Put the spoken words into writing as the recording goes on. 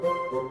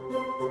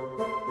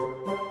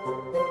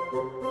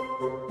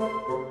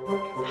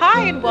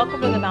Hi, and welcome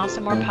to the Mouse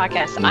and More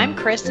podcast. I'm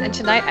Chris, and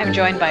tonight I'm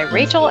joined by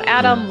Rachel,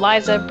 Adam,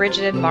 Liza,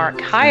 Bridget, and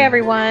Mark. Hi,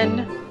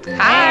 everyone.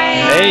 Hi.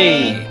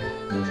 Hey.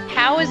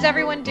 How is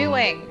everyone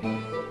doing?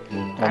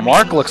 Well,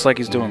 Mark looks like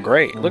he's doing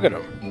great. Look at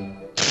him.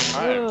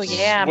 Oh,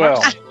 yeah. Well,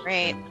 Mark's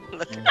great.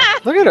 Look at him.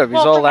 He's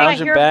Well, all from what I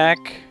lounging hear- back.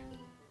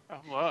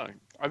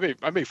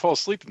 I may fall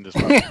asleep in this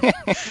one.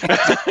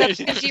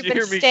 Because you've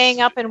been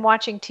staying up and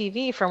watching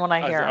TV, from what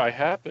I hear. I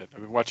have been.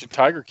 I've been watching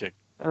Tiger King.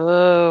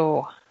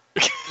 Oh.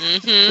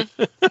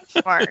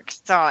 Mark,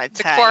 saw it.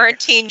 The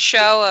quarantine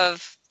show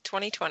of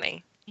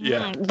 2020.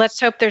 Yeah. Let's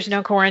hope there's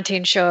no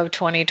quarantine show of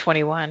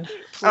 2021.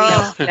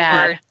 Oh,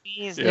 bad.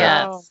 Please,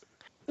 Yeah. no.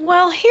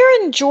 Well, here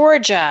in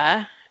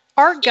Georgia,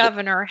 our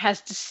governor has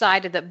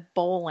decided that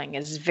bowling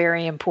is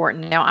very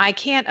important. Now, I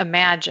can't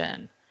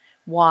imagine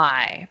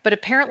why, but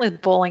apparently the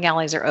bowling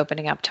alleys are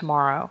opening up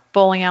tomorrow.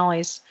 Bowling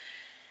alleys,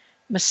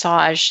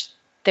 massage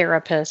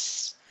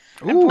therapists,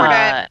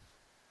 Important.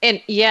 and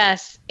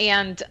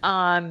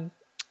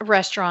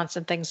restaurants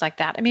and things like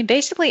that. I mean,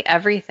 basically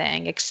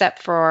everything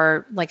except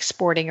for like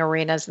sporting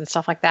arenas and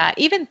stuff like that.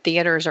 Even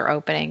theaters are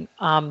opening.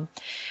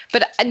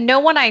 But no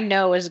one I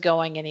know is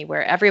going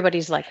anywhere.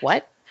 Everybody's like,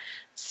 what?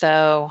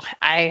 So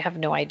I have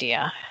no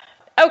idea.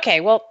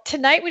 Okay, well,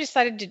 tonight we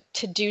decided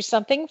to do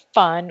something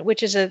fun,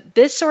 which is a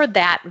this or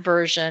that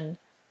version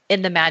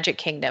in the Magic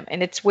Kingdom.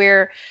 And it's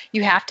where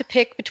you have to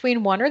pick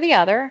between one or the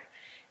other.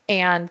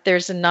 And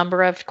there's a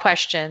number of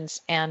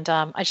questions. And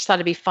I just thought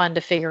it'd be fun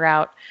to figure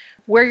out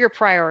where your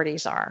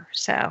priorities are.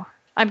 So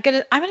I'm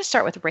gonna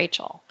start with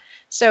Rachel.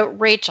 So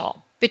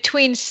Rachel,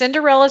 between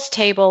Cinderella's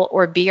Table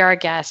or Be Our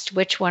Guest,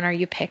 which one are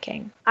you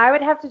picking? I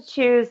would have to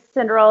choose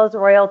Cinderella's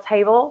Royal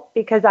Table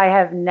because I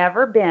have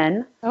never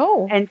been.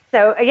 Oh. And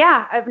so,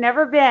 yeah, I've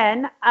never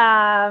been.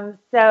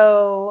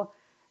 So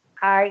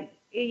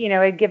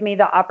it'd give me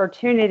the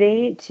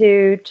opportunity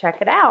to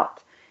check it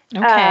out.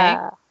 Okay.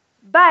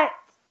 But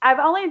I've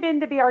only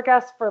been to Be Our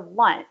Guest for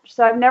lunch.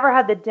 So I've never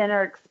had the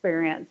dinner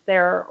experience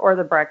there or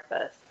the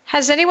breakfast.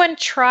 Has anyone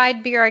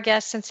tried Be Our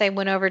Guest since they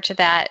went over to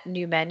that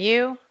new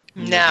menu?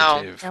 No.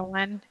 Negative. No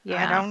one?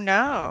 I don't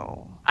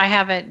know. I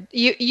haven't.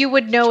 You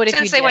would know it if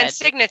you Since they did. went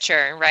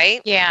signature, right?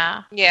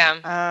 Yeah. Yeah.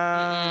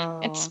 Oh.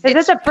 It's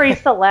Because it's a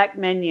pre-select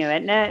menu,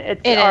 isn't it?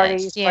 It's It already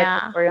is, selected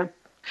yeah. for you.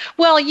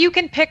 Well, you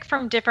can pick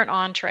from different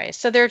entrees.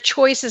 So there are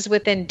choices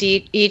within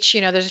each,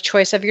 there's a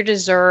choice of your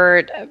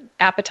dessert,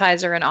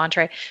 appetizer, and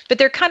entree, but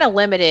they're kind of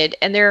limited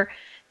and they're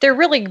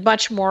really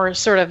much more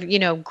sort of,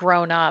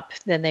 grown up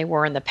than they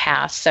were in the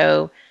past.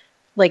 So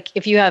like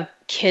if you have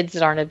kids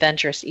that aren't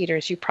adventurous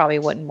eaters, you probably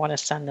wouldn't want to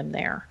send them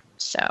there.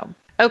 So,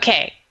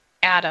 okay,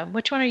 Adam,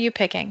 which one are you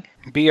picking?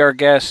 Be Our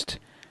Guest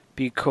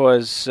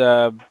because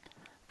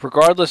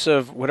regardless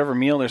of whatever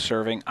meal they're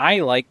serving, I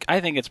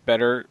think it's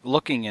better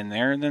looking in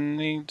there than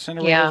the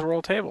Cinderella's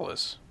Royal Table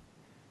is.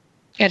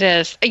 It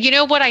is. You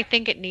know what I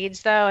think it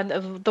needs, though?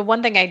 And the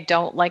one thing I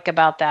don't like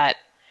about that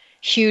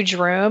huge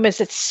room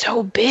is it's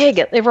so big.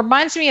 It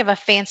reminds me of a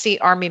fancy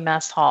army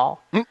mess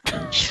hall.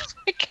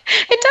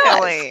 It does.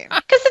 Really?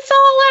 Because it's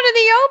all out in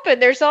the open.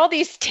 There's all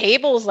these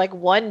tables, like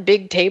one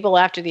big table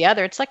after the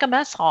other. It's like a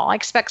mess hall. I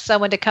expect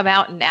someone to come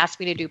out and ask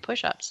me to do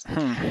push-ups.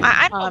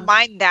 I don't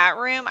mind that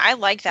room. I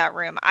like that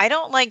room. I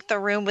don't like the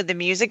room with the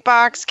music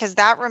box because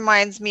that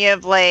reminds me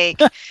of like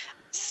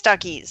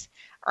Stuckey's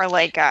or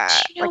like a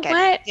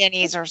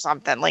Denny's or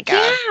something.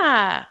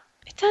 Yeah.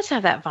 It does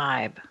have that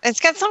vibe. It's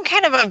got some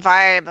kind of a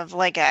vibe of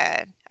like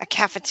a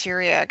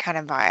cafeteria kind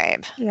of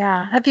vibe.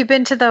 Yeah. Have you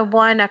been to the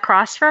one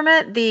across from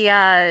it?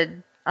 The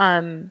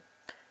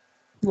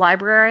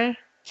library?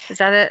 Is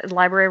that it?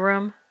 Library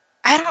room?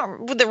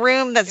 The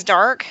room that's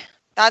dark.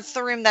 That's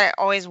the room that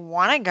I always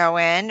want to go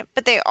in,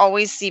 but they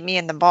always see me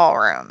in the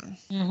ballroom.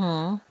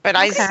 Mm-hmm. But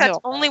I think that's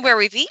only where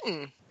we've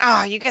eaten.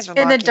 Oh, you guys were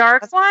in the lucky.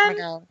 dark That's where I one?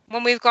 go.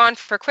 When we've gone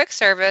for quick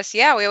service,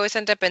 yeah, we always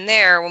end up in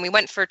there. When we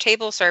went for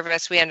table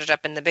service, we ended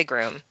up in the big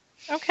room.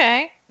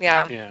 Okay.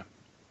 Yeah. Yeah.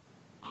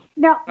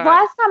 Now, Right.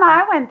 last time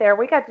I went there,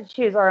 we got to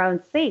choose our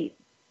own seat.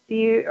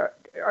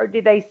 Or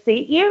do they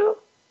seat you?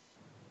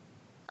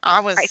 I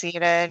was Right.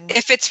 seated.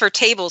 If it's for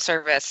table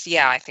service,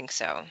 yeah, I think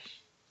so.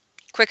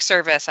 Quick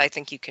service, I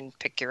think you can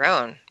pick your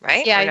own,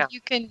 right? Or Yeah, no?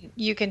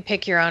 you can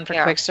pick your own for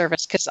Yeah. quick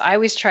service because I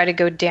always try to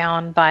go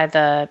down by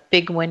the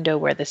big window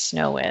where the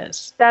snow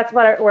is. That's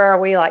where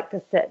we like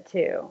to sit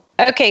too.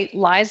 Okay,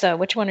 Liza,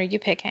 which one are you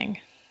picking?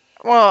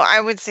 Well,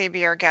 I would say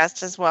Be Our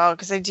Guest as well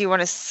because I do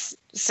want to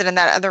sit in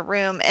that other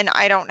room and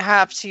I don't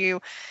have to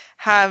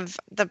have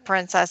the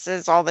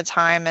princesses all the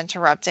time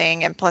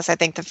interrupting. And plus, I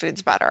think the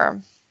food's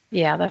better.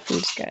 Yeah, that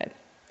food's good.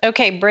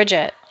 Okay,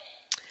 Bridget.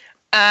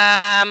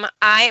 I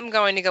am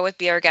going to go with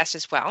Be Our Guest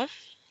as well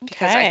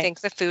because I Okay.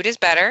 think the food is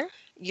better.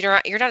 You're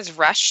not as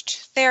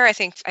rushed there. I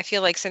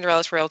feel like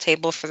Cinderella's Royal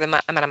Table for the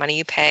amount of money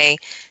you pay,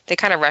 they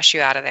kind of rush you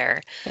out of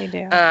there. They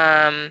do.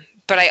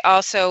 But I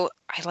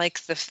like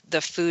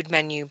the food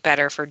menu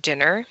better for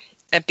dinner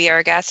at Be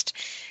Our Guest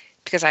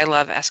because I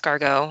love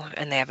escargot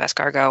and they have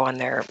escargot on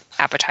their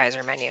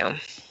appetizer menu.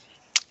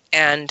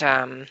 And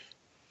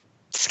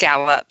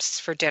scallops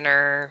for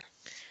dinner.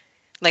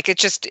 Like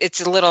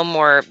it's a little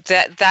more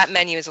that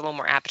menu is a little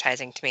more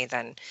appetizing to me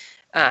than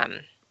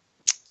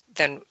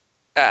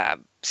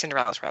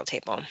Cinderella's Royal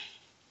Table.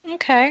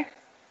 Okay.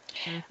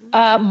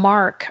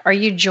 Mark, are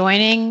you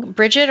joining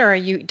Bridget or are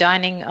you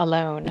dining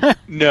alone?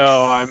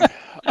 No,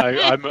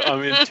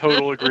 I'm in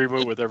total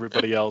agreement with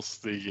everybody else.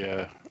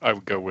 I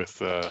would go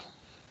with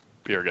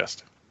Be Our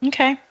Guest.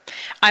 Okay.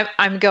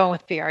 I'm going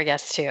with Be Our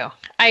Guest too.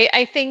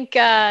 I think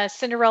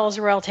Cinderella's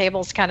Royal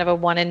Table is kind of a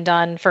one and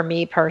done for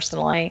me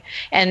personally.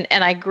 And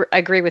I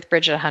agree with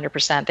Bridget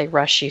 100%. They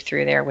rush you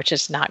through there, which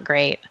is not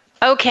great.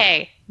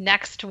 Okay,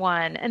 next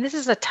one. And this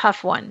is a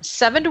tough one.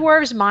 Seven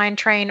Dwarfs Mine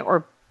Train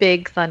or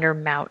Big Thunder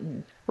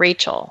Mountain?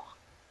 Rachel.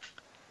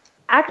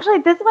 Actually,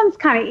 this one's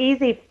kind of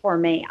easy for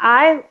me.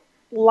 I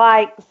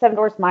like Seven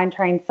Dwarfs Mine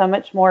Train so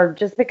much more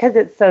just because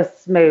it's so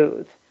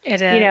smooth.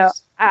 It is. You know,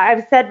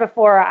 I've said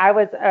before, I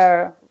was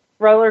a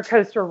roller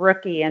coaster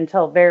rookie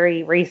until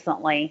very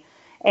recently.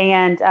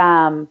 And,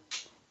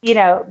 you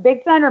know,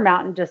 Big Thunder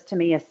Mountain just to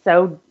me is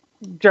so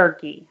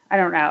jerky. I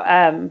don't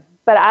know.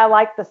 But I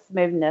like the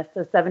smoothness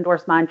of Seven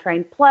Dwarfs Mine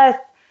Train. Plus,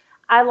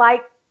 I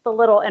like the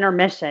little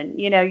intermission.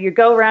 You know, you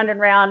go round and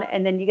round,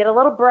 and then you get a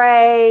little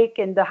break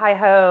and the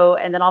hi-ho,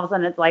 and then all of a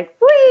sudden it's like,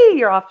 whee,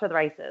 you're off to the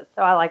races.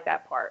 So I like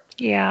that part.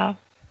 Yeah.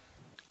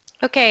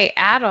 Okay,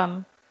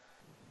 Adam.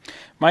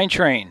 Mine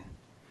Train.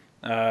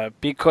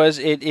 Because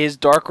it is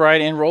dark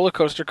ride and roller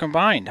coaster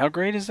combined. How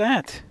great is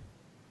that?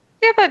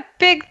 Yeah, but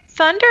Big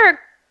Thunder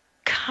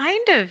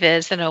kind of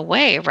is in a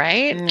way,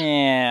 right?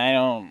 Yeah, I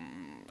don't...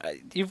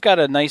 You've got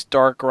a nice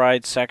dark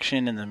ride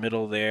section in the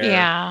middle there.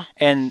 Yeah.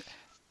 And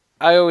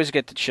I always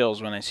get the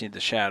chills when I see the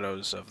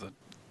shadows of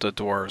the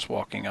dwarves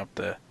walking up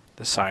the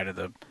side of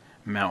the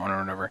mountain or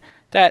whatever.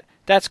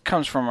 That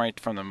comes from right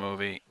from the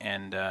movie,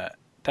 and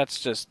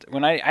that's just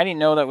when I didn't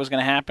know that was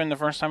going to happen the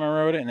first time I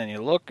rode it, and then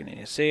you look and then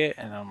you see it,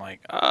 and I'm like,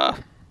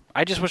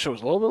 I just wish it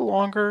was a little bit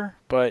longer,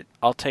 but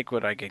I'll take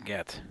what I can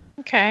get.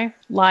 Okay,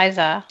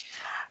 Liza.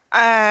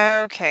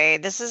 Okay,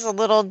 this is a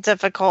little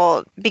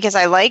difficult because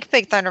I like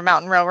Big Thunder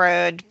Mountain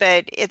Railroad,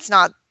 but it's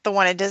not the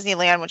one at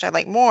Disneyland, which I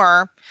like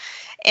more.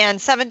 And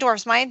Seven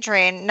Dwarfs Mine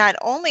Train, not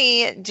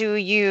only do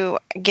you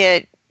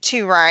get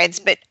two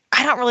rides, but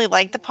I don't really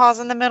like the pause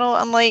in the middle,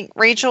 unlike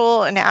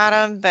Rachel and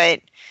Adam,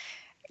 but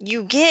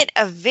you get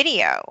a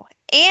video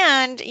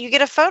and you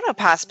get a photo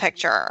pass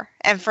picture.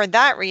 And for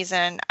that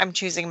reason, I'm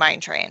choosing Mine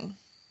Train.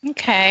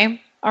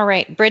 Okay. All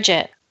right,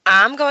 Bridget.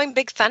 I'm going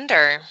Big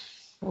Thunder.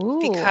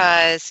 Ooh.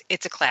 Because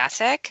it's a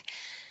classic,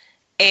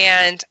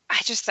 and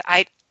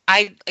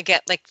I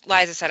get, like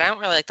Liza said, I don't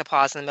really like the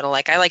pause in the middle.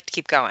 Like, I like to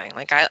keep going.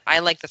 Like, I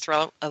like the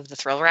thrill of the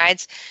thrill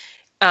rides,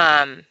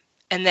 and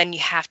then you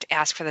have to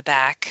ask for the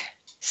back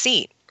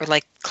seat or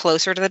like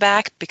closer to the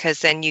back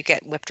because then you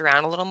get whipped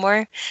around a little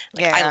more.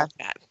 Like, Yeah. I love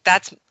that.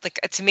 That's like,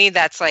 to me,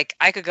 that's like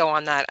I could go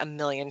on that a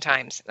million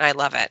times, and I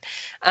love it.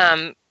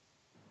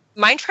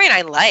 Mine Train,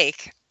 I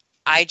like.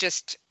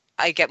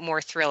 I get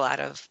more thrill out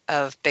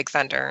of Big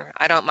Thunder.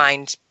 I don't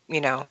mind,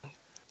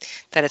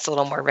 that it's a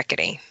little more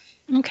rickety.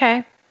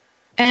 Okay.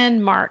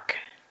 And Mark.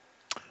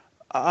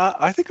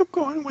 I think I'm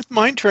going with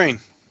Mine Train.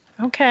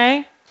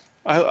 Okay.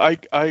 I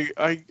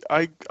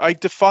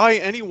defy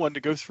anyone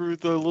to go through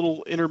the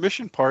little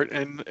intermission part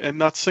and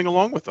not sing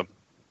along with them.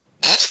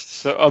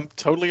 So I'm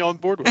totally on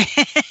board with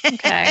it.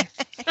 Okay.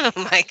 Oh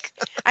my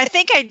God. I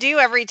think I do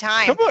every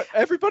time. Come on,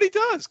 everybody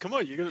does. Come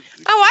on, you gotta.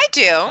 Oh, I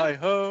do. Hi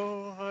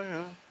ho, hi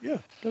ho. Yeah,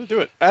 gotta do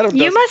it. Adam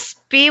You does.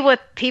 must be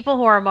with people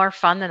who are more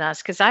fun than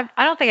us because I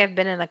don't think I've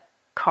been in a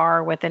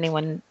car with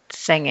anyone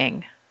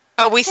singing.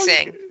 Oh, we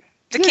sing.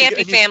 The Yeah, Campy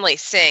and you- family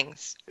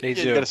sings. They You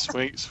do.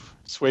 gotta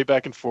sway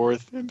back and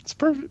forth. It's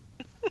perfect.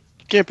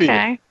 Can't beat it.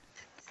 Okay.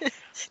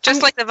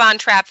 Just like the Von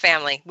Trapp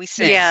family. We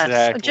sing. Yes.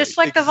 Exactly, Just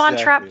like the Von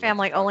Trapp exactly.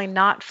 family, only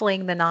not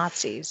fleeing the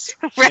Nazis.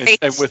 Right.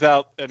 And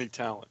without any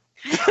talent.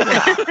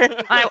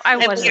 I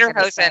And wasn't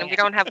gonna say Lederhosen. it. We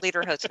don't have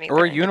Lederhosen either.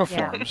 Or Yeah,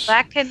 uniforms.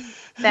 that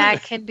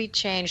can be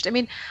changed. I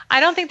mean, I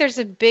don't think there's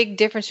a big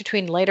difference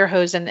between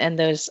lederhosen and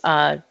those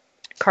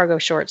cargo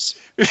shorts.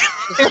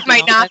 There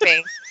might not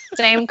be.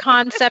 Same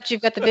concept.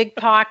 You've got the big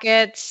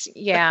pockets.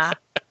 Yeah.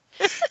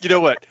 You know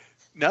what?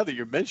 Now that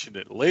you mentioned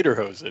it,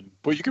 Lederhosen,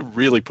 boy, you could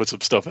really put some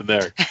stuff in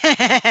there.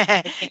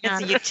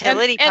 It's a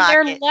utility and pocket.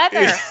 they're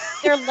leather.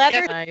 They're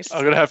leather. Nice.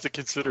 I'm gonna have to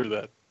consider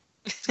that.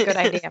 It's a good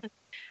idea.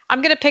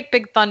 I'm gonna pick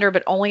Big Thunder,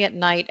 but only at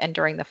night and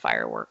during the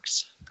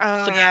fireworks.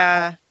 Oh,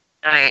 yeah.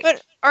 All right.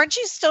 But aren't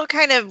you still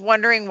kind of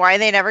wondering why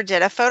they never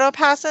did a photo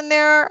pass in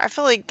there? I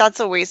feel like that's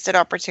a wasted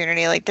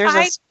opportunity. Like, there's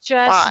I a just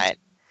spot.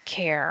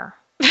 care.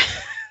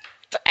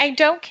 I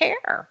don't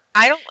care.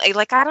 I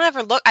don't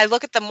ever look. I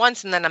look at them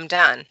once and then I'm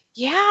done.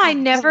 Yeah, I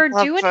never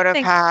love do photo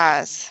anything.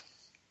 pass.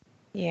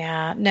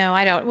 Yeah, no,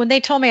 I don't. When they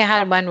told me I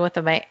had one with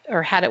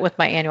had it with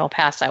my annual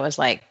pass, I was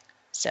like,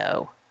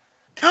 so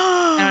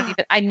I don't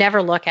even. I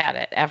never look at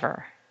it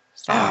ever.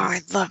 So Oh,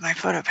 I love my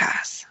photo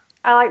pass.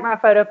 I like my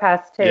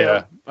PhotoPass too.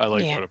 Yeah, I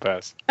like Yeah.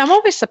 PhotoPass. I'm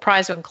always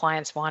surprised when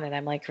clients want it.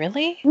 I'm like,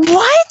 really?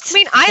 What? I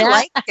mean, I Yeah.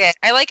 like it.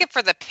 I like it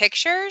for the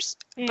pictures,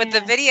 but the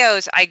Yeah.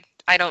 videos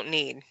I don't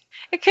need.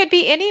 It could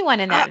be anyone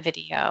in that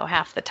video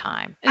half the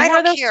time. And I one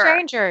of don't those care.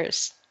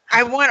 strangers.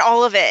 I want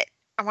all of it.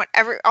 I want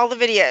all the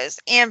videos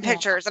and Yeah.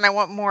 pictures, and I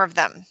want more of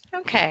them.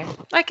 Okay,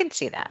 I can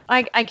see that.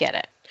 I get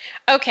it.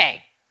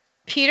 Okay,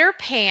 Peter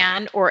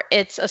Pan or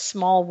It's a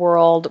Small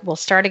World. We'll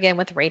start again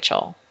with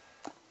Rachel.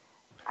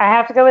 I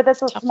have to go with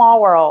It's a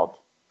Small World.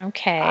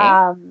 Okay.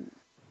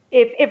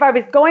 If I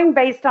was going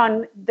based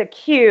on the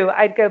queue,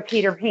 I'd go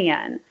Peter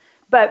Pan.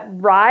 But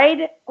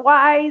ride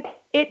wise,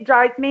 it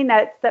drives me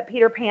nuts that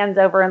Peter Pan's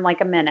over in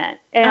like a minute.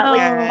 And at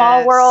least Yes.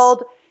 Small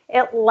World,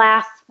 it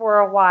lasts for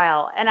a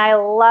while. And I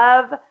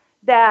love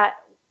that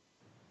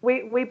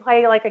we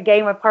play like a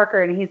game with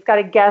Parker, and he's got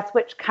to guess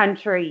which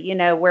country, you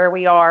know, where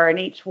we are in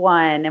each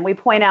one. And we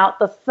point out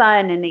the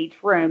sun in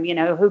each room, you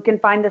know, who can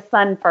find the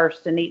sun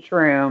first in each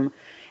room.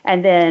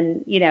 And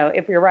then, you know,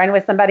 if you're riding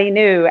with somebody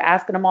new,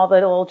 asking them all the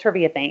little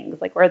trivia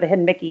things, like where the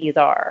hidden Mickeys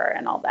are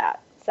and all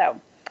that.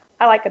 So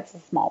I like It's a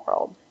Small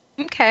World.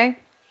 Okay.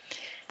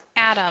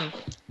 Adam.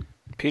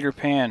 Peter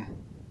Pan.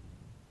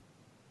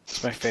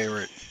 It's my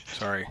favorite.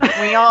 Sorry.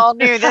 We all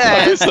knew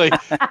I was this.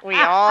 like, We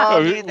all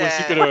was knew he this.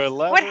 going to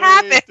elaborate? What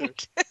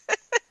happened?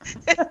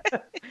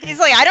 He's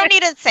like, I don't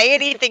need to say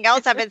anything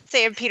else. I've been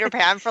saying Peter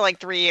Pan for like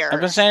 3 years. I've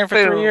been saying it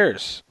for 3 Boom.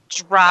 years.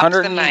 Dropped the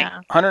 100 mic.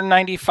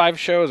 195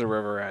 shows are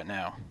where we're at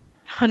now.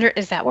 100,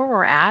 is that where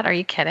we're at? Are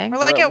you kidding? We're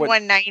like What- at what-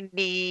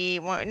 190.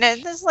 No,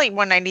 this is like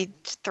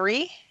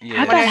 193. Yeah,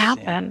 How'd that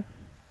happen?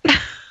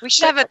 We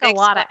should have a That's a big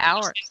lot of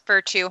celebration hours.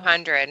 for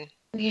 200.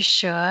 You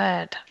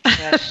should.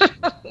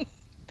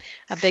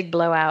 A big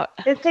blowout.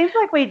 It seems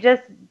like we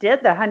just did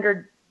the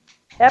 100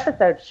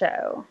 episode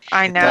show.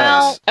 I know.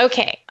 does. Well,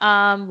 okay.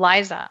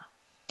 Liza.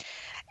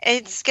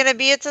 It's gonna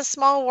be It's a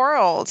Small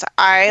World.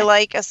 I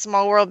like A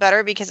Small World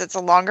better because it's a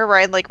longer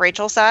ride, like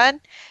Rachel said.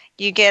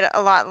 You get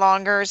a lot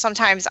longer.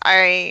 Sometimes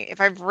if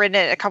I've ridden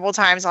it a couple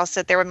times, I'll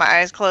sit there with my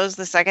eyes closed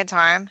the second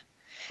time.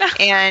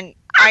 And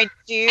I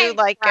do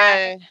like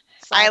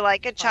I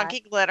like a chunky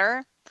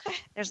glitter.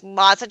 There's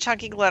lots of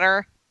chunky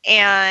glitter.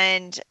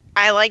 And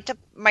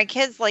my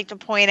kids like to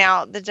point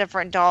out the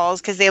different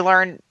dolls because they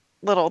learn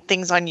little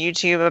things on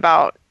YouTube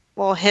about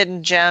little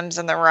hidden gems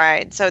in the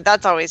ride. So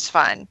that's always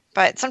fun.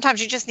 But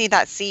sometimes you just need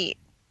that seat.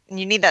 And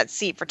you need that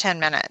seat for 10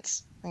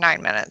 minutes,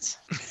 9 minutes.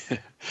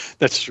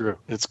 That's true.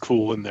 It's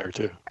cool in there,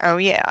 too. Oh,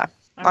 yeah.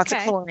 Lots of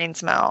Okay. chlorine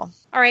smell.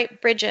 All right,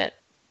 Bridget.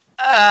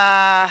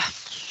 I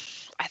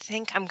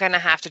think I'm gonna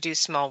have to do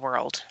Small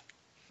World.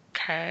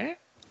 Okay.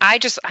 I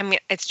mean,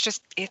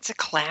 it's a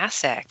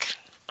classic.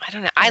 I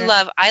don't know. I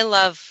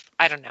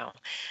don't know.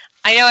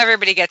 I know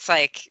everybody gets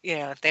like, you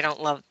know, they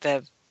don't love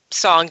the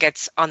song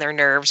gets on their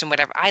nerves and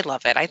whatever. I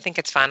love it. I think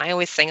it's fun. I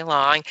always sing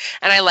along,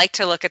 and I like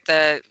to look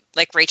at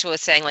like Rachel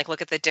was saying, like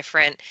look at the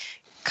different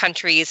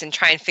countries and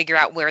try and figure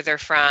out where they're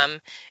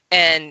from.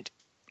 And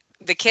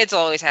the kids will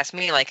always ask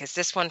me, like, is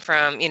this one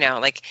from, you know,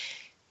 like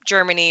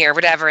Germany or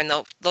whatever, and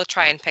they'll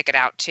try and pick it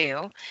out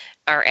too,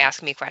 or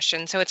ask me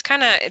questions. So it's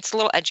a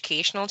little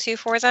educational too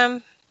for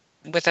them,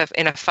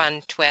 in a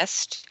fun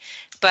twist.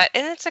 And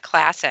it's a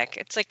classic.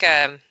 It's like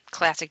a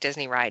classic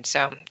Disney ride.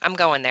 So I'm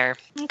going there.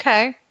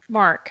 Okay.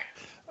 Mark.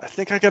 I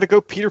think I got to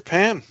go Peter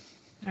Pan.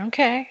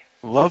 Okay.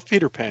 Love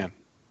Peter Pan.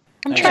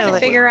 I'm I trying to love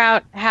figure it.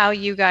 out how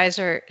you guys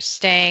are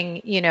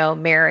staying, you know,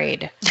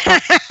 married.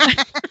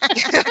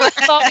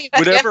 What's all these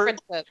Whatever-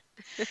 differences?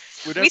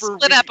 Whenever We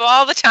split up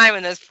all the time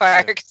in those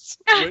parks.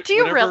 Do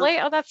you whenever- really?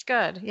 Oh, that's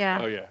good. Yeah.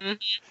 Oh yeah. Mhm.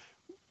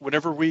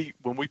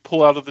 When we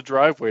pull out of the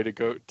driveway to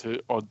go to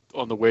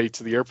on the way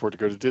to the airport to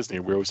go to Disney,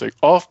 we always say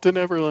off to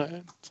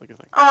Neverland. It's like a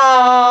thing.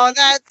 Oh,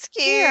 that's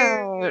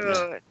cute.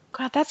 Cute.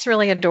 God, that's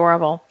really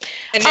adorable.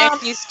 And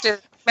Nick he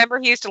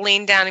used to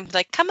lean down and be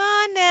like, "Come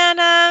on,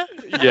 Nana."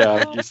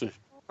 Yeah, you see,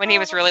 When he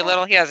was really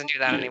little, he doesn't do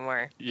that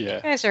anymore. yeah.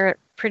 You guys are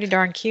pretty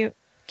darn cute.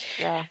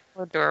 Yeah,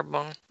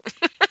 adorable.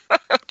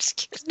 I'm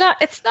just kidding.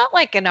 It's not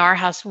like in our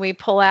house when we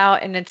pull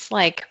out and it's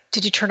like,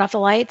 did you turn off the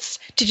lights?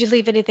 Did you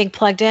leave anything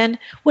plugged in?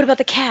 What about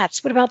the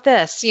cats? What about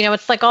this? You know,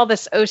 it's like all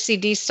this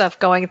OCD stuff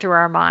going through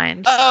our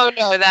mind. Oh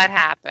no, that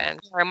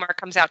happened. Or Mark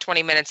comes out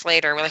 20 minutes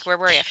later and we're like, "Where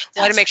were you?"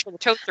 Well, I had to make sure the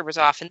toaster was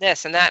off and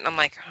this and that. And I'm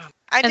like, oh.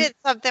 I And- did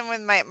something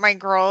with my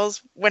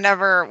girls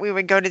whenever we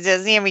would go to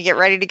Disney and we get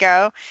ready to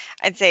go.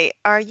 I'd say,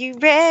 "Are you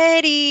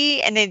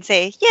ready?" And they'd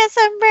say, "Yes,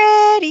 I'm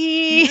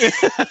ready."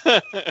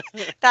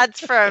 That's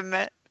from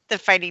the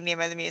Finding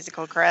Nemo the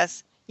musical,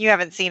 Chris. You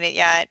haven't seen it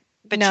yet,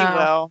 but you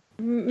No.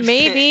 will.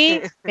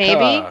 Maybe.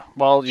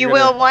 Well, You you're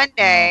will gonna- one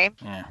day.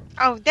 Yeah.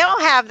 Oh, they'll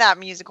have that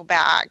musical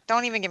back.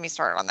 Don't even get me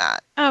started on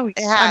that. Oh, It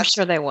I'm has.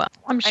 sure they will.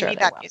 I'm I sure need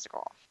they that will.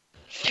 musical.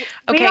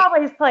 Okay. We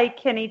always play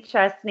Kenny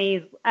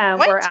Chesney's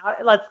What? "We're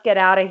Out, Let's Get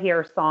Out of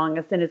Here" song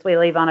as soon as we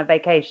leave on a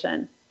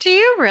vacation. Do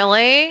you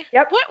really?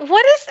 Yep.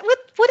 What is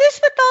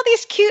with all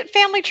these cute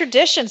family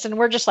traditions and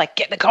we're just like,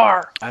 get in the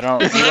car. I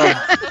don't. You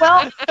don't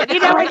Well, you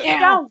know, Right you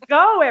now. don't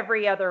go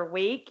every other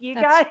week. You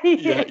That's-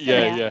 guys.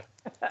 Yeah.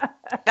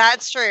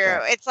 That's true.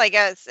 It's like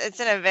it's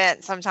an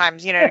event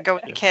sometimes, to go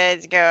with the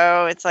kids,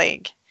 go. It's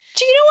like,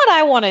 Do you know what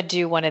I want to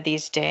do one of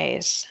these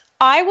days?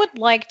 I would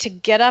like to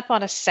get up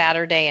on a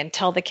Saturday and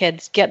tell the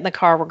kids, get in the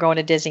car, we're going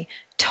to Disney.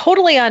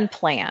 Totally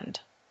unplanned.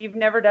 You've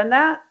never done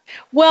that?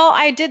 Well,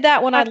 I did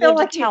that when I feel lived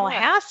like in you have.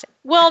 Tallahassee.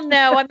 Well,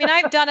 no, I mean,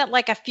 I've done it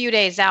like a few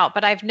days out,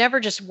 but I've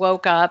never just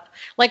woke up.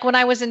 Like when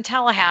I was in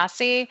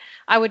Tallahassee,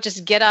 I would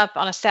just get up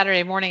on a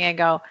Saturday morning and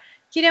go,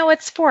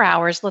 it's 4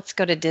 hours. Let's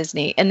go to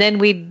Disney. And then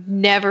we'd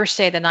never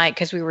stay the night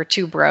because we were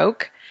too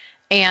broke.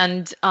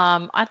 And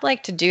I'd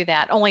like to do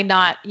that, only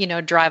not,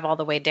 drive all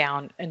the way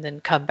down and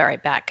then come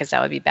right back because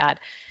that would be bad.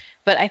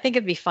 But I think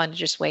it'd be fun to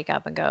just wake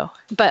up and go.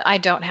 But I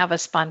don't have a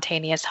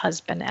spontaneous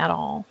husband at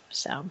all.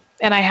 So,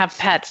 and I have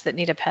pets that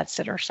need a pet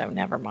sitter, so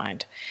never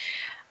mind.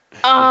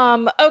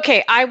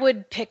 Okay, I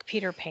would pick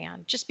Peter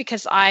Pan just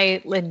because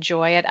I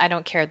enjoy it. I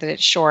don't care that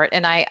it's short.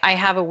 And I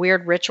have a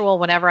weird ritual.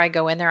 Whenever I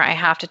go in there, I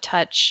have to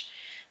touch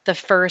the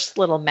first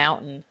little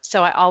mountain.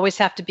 So I always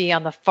have to be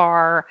on the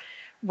far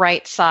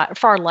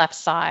left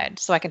side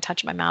so I can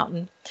touch my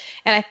mountain.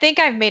 And I think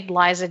I've made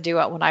Liza do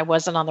it when I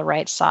wasn't on the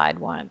right side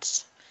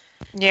once.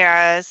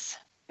 yes,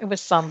 It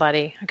was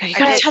somebody. Okay, you I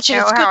gotta didn't touch it.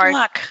 know It's how good I-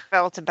 luck.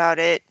 felt about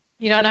it.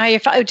 You don't know how you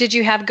felt. Did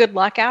you have good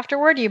luck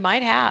afterward? You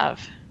might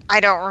have. I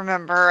don't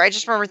remember. I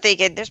just remember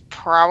thinking there's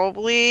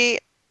probably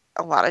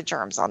a lot of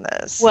germs on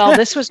this. Well,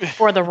 this was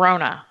before the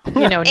Rona.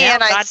 Now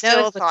and I God still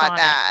knows what's thought on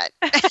that.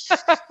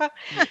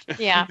 it.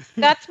 Yeah,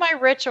 that's my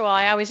ritual.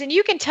 And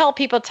you can tell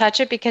people touch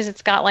it because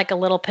it's got like a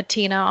little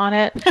patina on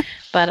it,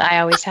 but I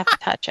always have to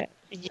touch it.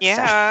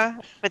 Yeah,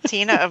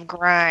 patina of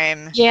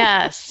grime.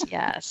 Yes.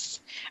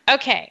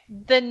 Okay,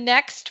 the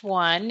next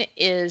one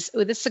is,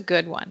 this is a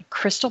good one.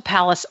 Crystal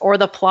Palace or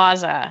the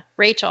Plaza.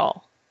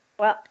 Rachel.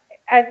 Well,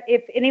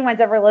 if anyone's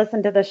ever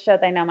listened to this show,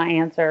 they know my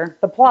answer.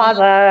 The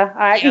Plaza.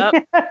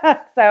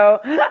 So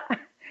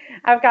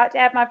I've got to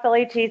have my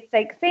Philly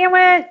cheesesteak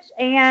sandwich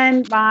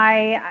and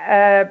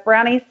my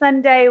brownie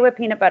sundae with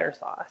peanut butter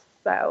sauce.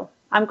 So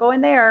I'm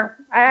going there.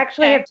 I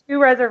actually have 2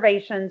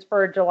 reservations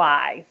for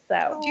July.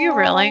 So. Do you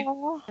really?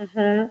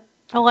 Mhm.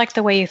 I like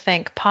the way you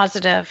think.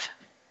 Positive.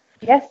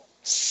 Yes.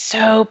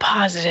 So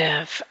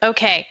positive.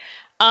 Okay.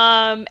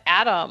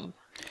 Adam.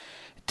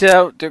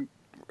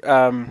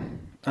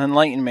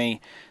 Enlighten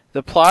me.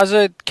 The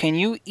Plaza, can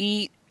you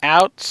eat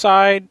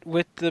outside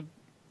with the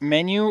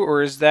menu,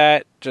 or is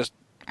that just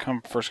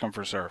first come,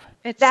 first serve?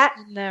 It's That-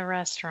 in the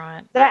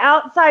restaurant. The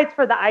outside's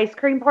for the ice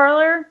cream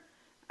parlor.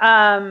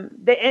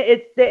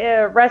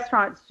 The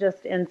restaurant's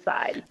just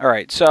inside. All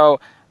right, so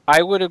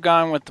I would have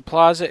gone with the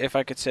Plaza if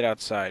I could sit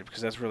outside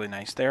because that's really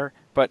nice there.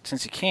 But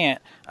since you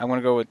can't, I'm going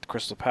to go with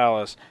Crystal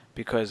Palace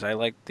because I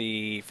like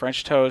the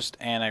French toast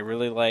and I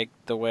really like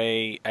the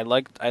way I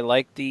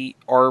like the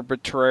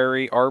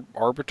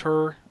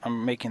arbiter.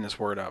 I'm making this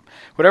word up.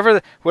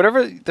 Whatever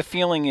the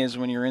feeling is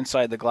when you're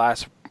inside the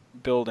glass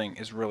building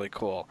is really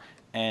cool,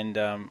 and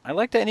I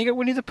like that. And you get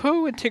Winnie the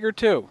Pooh and Tigger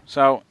too.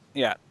 So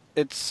yeah,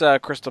 it's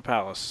Crystal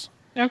Palace.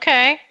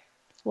 Okay.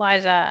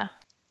 Liza.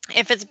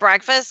 If it's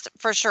breakfast,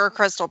 for sure,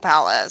 Crystal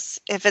Palace.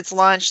 If it's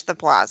lunch, the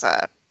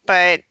Plaza.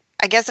 But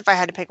I guess if I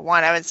had to pick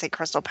one, I would say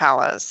Crystal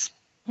Palace.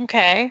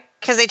 Okay.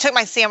 Because they took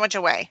my sandwich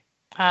away.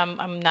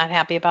 I'm not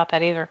happy about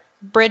that either.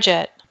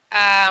 Bridget.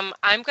 I'm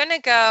going to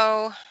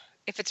go,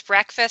 if it's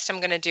breakfast, I'm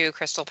going to do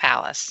Crystal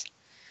Palace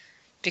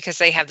because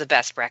they have the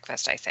best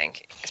breakfast, I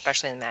think,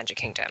 especially in the Magic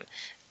Kingdom.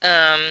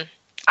 I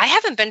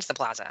haven't been to the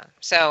Plaza,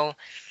 so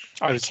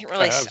I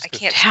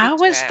can't. How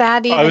speak is to it.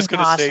 that even I was going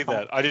to possible? say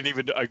that. I didn't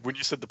even. When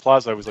you said the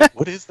Plaza, I was like,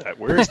 "What is that?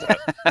 Where is that?"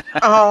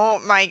 Oh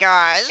my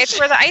gosh. It's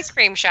where the ice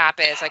cream shop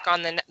is, like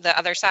on the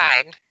other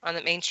side, on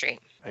the main street.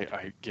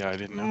 I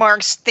didn't know.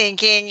 Mark's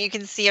thinking. You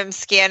can see him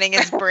scanning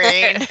his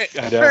brain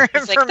I know. for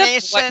It's like,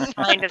 information. what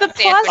kind of The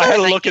sandwich Plaza- I had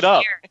to is look it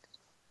up. here?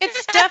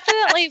 It's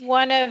definitely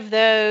one of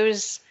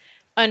those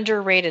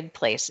underrated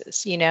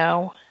places,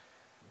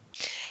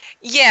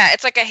 Yeah,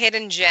 it's like a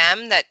hidden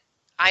gem that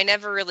I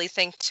never really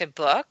think to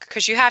book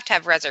because you have to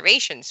have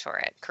reservations for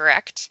it,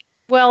 correct?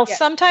 Well, Yeah.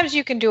 sometimes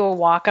you can do a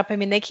walk up. I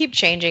mean, they keep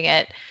changing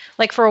it.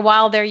 Like for a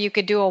while there, you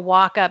could do a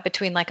walk up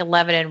between like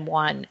 11 and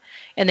 1,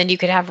 and then you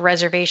could have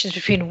reservations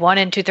between 1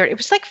 and 2:30. It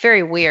was like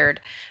very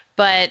weird,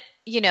 but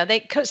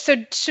so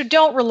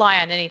don't rely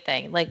on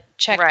anything. Like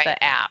check Right.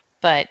 the app.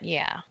 But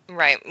yeah,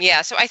 Right.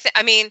 Yeah. So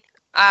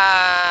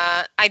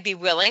I'd be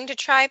willing to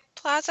try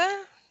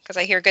Plaza because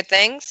I hear good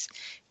things.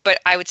 But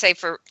I would say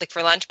for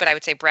lunch, but I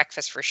would say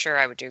breakfast for sure.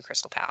 I would do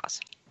Crystal Palace.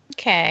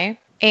 okay.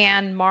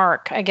 And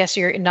Mark, I guess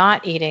you're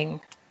not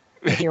eating.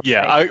 with your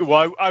Yeah,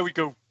 wife. I would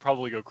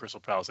probably go Crystal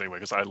Palace anyway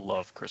because I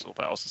love Crystal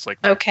Palace. It's like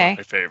Okay. one of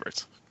my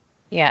favorites.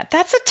 Yeah,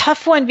 that's a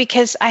tough one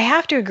because I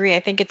have to agree. I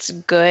think it's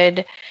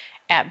good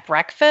at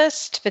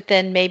breakfast, but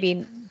then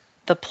maybe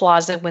the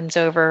Plaza wins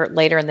over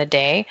later in the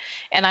day.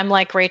 And I'm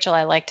like Rachel,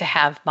 I like to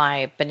have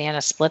my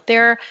banana split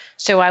there.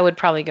 So I would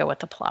probably go with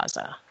the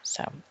Plaza.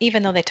 So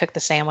even though they took the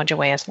sandwich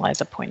away, as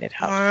Liza pointed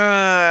out.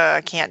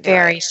 I can't do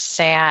Very it.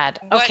 sad.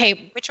 What-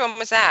 Okay. Which one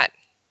was that?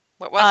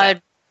 What was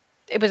it?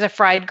 It was a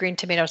fried green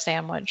tomato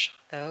sandwich.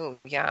 Oh,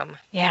 yum.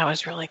 Yeah, it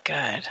was really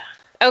good.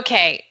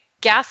 Okay.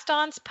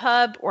 Gaston's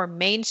Pub or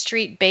Main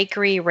Street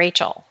Bakery,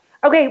 Rachel?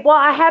 Okay, well,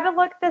 I had to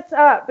look this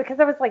up because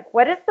I was like,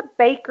 what does the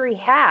bakery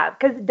have?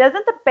 Because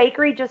doesn't the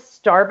bakery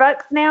just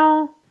Starbucks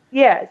now?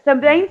 Yeah, so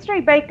Main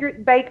Street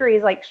Bakery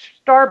is like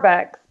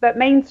Starbucks, but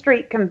Main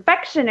Street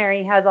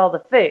Confectionery has all the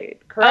food,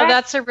 correct? Oh,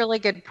 that's a really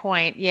good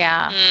point.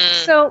 Yeah.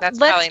 Mm, So that's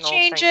probably let's an old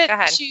change thing. it Go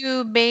ahead.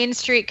 to Main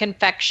Street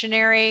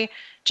Confectionery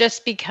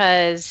just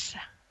because,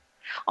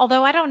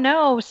 although I don't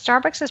know,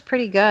 Starbucks is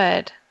pretty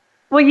good.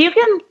 Well, you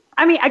can,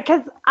 I mean,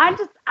 because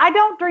I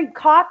don't drink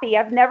coffee.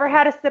 I've never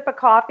had a sip of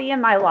coffee in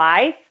my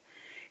life.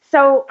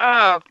 So,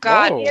 Oh,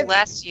 God Whoa.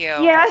 bless you.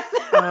 yes. You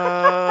have to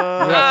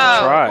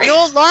try.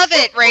 You'll love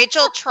it,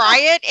 Rachel. Try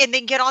it and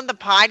then get on the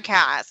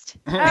podcast.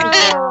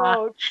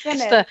 Oh, It's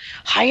goodness. the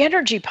High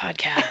Energy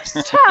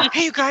Podcast.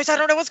 Hey, you guys, I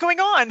don't know what's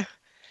going on.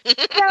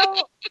 So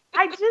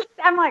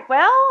I'm like,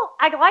 well,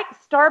 I like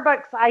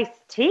Starbucks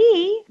iced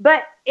tea,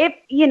 but if,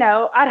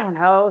 I don't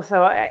know.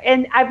 So,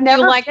 and I've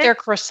never You like been- their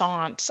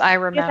croissants, I Yes,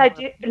 remember. I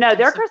do. No,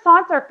 their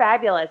croissants are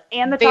fabulous.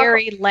 And the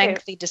Very chocolate too.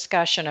 lengthy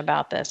discussion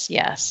about this,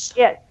 yes.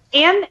 Yes.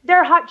 And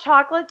their hot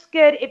chocolate's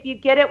good if you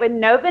get it with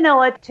no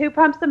vanilla, 2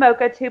 pumps of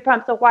mocha, 2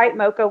 pumps of white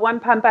mocha, 1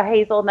 pump of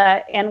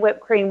hazelnut, and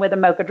whipped cream with a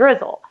mocha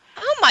drizzle.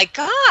 Oh, my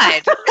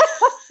God.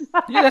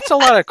 Yeah, that's a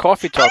lot of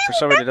coffee talk for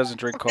somebody that doesn't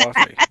drink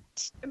coffee.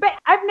 But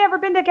I've never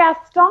been to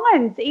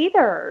Gaston's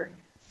either.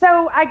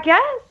 So I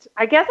guess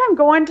I'm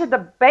going to the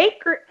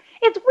bakery.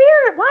 It's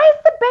weird. Why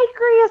is the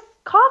bakery a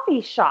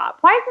coffee shop?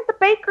 Why isn't the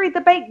bakery the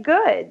baked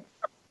goods?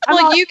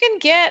 Well, you can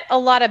get a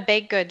lot of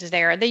baked goods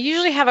there. They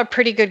usually have a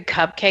pretty good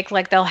cupcake.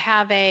 Like they'll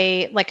have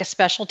a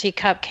specialty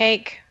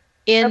cupcake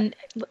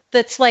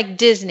that's like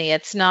Disney.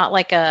 It's not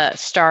like a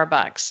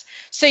Starbucks.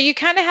 So you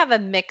kind of have a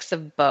mix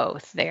of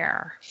both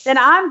there. Then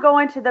I'm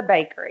going to the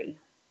bakery.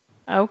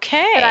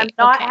 Okay. But I'm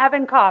not okay.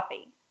 having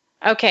coffee.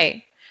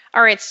 Okay.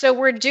 All right. So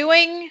we're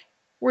doing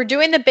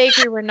the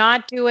bakery. We're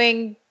not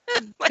doing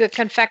the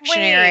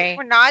confectionery. Wait,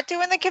 we're not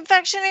doing the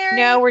confectionery?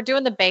 No, we're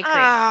doing the bakery.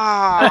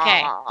 Oh.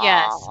 Okay,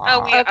 yes.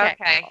 Oh, Okay.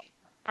 okay.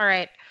 All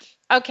right.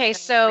 Okay,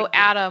 so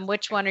Adam,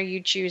 which one are you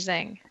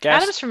choosing?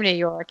 Gas- Adam's from New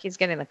York. He's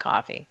getting the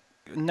coffee.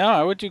 No,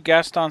 I would do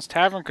Gaston's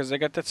Tavern because they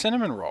got that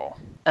cinnamon roll.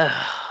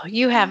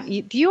 You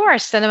are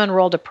cinnamon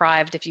roll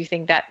deprived if you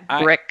think that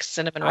brick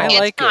cinnamon roll. I It's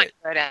like not it.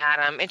 good,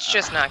 Adam. It's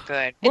just not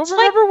good. Well, It's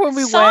remember like when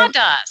we went?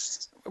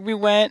 sawdust. We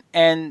went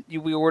and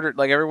we ordered,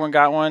 like everyone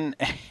got one,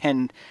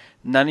 and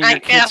none of I your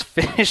kids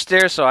know. finished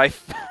there. So I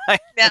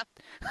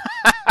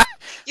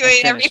You I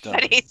ate finished them.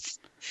 everybody's.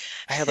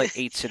 I had like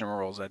 8 cinnamon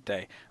rolls that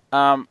day.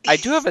 I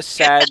do have a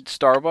sad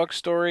Starbucks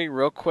story,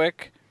 real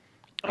quick.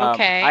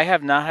 Okay. I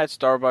have not had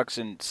Starbucks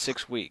in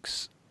 6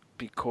 weeks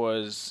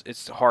because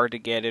it's hard to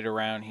get it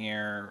around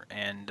here,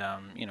 and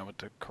with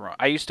the corona.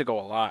 I used to go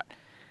a lot,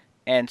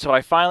 and so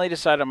I finally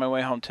decided on my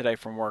way home today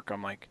from work.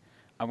 I'm like,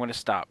 I'm going to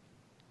stop.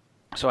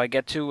 So I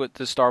get to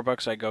the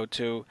Starbucks I go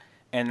to,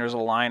 and there's a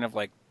line of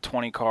like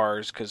 20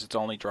 cars because it's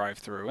only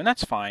drive-through, and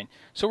that's fine.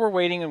 So we're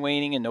waiting,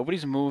 and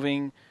nobody's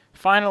moving.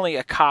 Finally,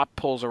 a cop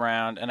pulls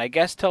around, and I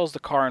guess tells the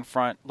car in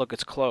front, look,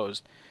 it's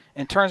closed.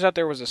 And turns out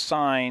there was a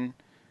sign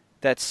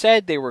that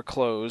said they were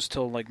closed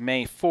till like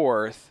May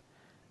 4th,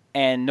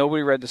 and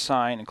nobody read the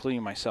sign,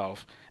 including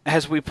myself,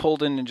 as we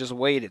pulled in and just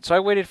waited. So I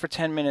waited for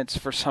 10 minutes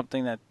for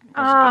something that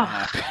wasn't going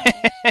to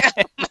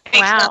happen.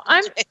 Wow.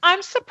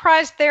 I'm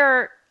surprised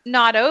they're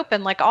not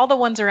open. Like all the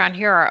ones around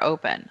here are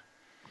open.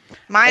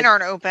 Mine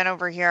aren't open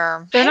over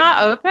here. They're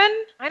not open?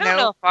 I don't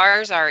know if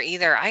ours are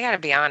either. I got to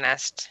be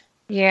honest.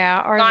 Yeah,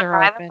 ours Gone are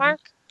by them, open. Mark?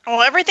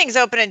 Well, everything's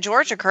open in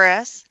Georgia,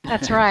 Chris.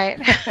 That's right.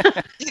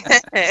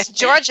 It's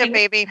Georgia,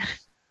 baby.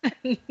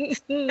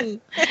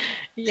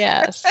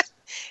 Yes.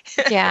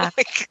 Yeah.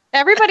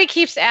 Everybody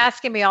keeps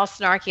asking me all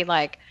snarky,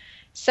 like,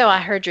 so I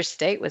heard your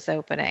state was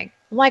opening.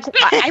 I'm like,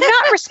 I'm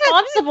not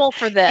responsible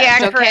for this.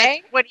 Yeah, Chris,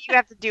 okay. what do you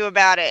have to do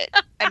about it?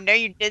 I know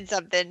you did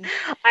something.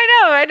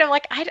 I know.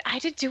 Like, I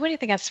didn't do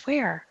anything, I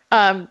swear.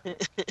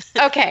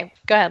 Okay.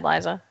 Go ahead,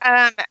 Liza.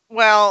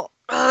 Well,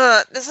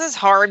 this is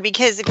hard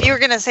because if you were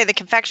going to say the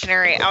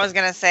confectionery, I was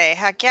going to say,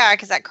 heck yeah,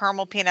 because that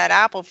caramel peanut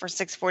apple for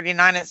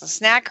 $6.49 as a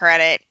snack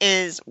credit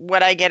is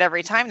what I get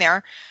every time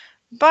there.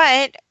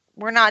 But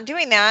we're not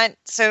doing that.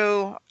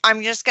 So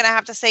I'm just going to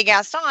have to say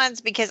Gaston's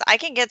because I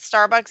can get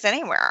Starbucks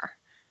anywhere.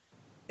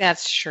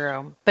 That's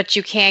true. But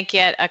you can't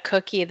get a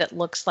cookie that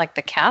looks like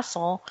the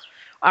castle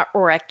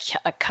or a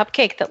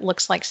cupcake that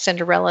looks like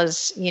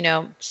Cinderella's,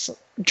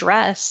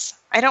 dress.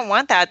 I don't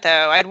want that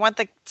though. I'd want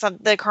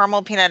the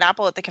caramel peanut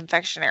apple at the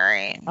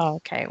confectionery. Oh,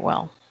 okay.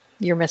 Well,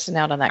 you're missing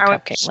out on that I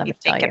would cupcake, let me keep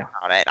tell thinking you.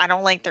 about it. I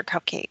don't like their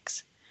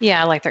cupcakes.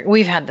 Yeah, I like that.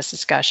 We've had this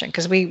discussion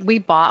because we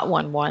bought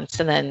one once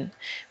and then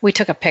we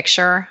took a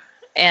picture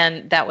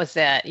and that was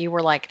it. You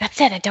were like, "That's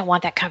it. I don't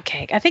want that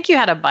cupcake." I think you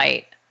had a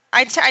bite.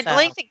 I So-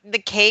 like the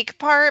cake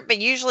part, but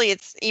usually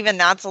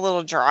that's a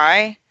little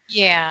dry.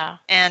 Yeah.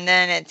 And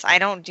then I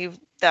don't do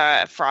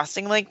the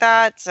frosting like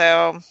that,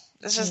 so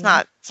it's just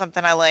not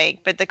something I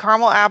like. But the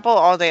caramel apple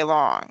all day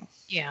long.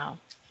 Yeah.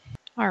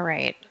 All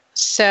right.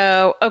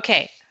 So,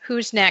 okay,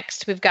 who's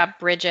next? We've got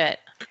Bridget.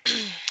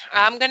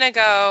 I'm going to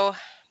go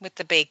with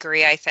the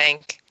bakery, I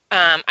think.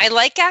 I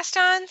like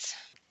Gaston's,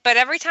 but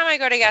every time I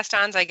go to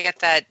Gaston's, I get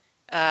that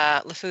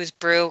LeFou's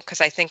brew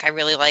because I think I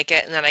really like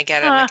it. And then I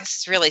get it, I'm like,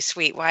 it's really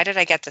sweet. Why did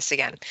I get this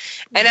again?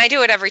 And I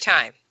do it every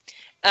time.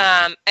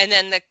 And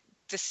then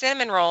the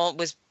cinnamon roll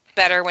was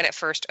better when it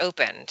first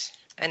opened.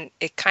 And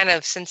it kind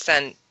of, since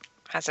then,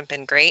 hasn't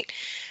been great.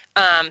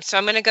 So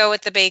I'm going to go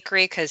with the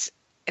bakery because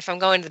if I'm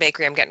going to the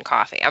bakery, I'm getting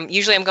coffee. I'm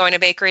going to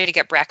bakery to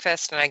get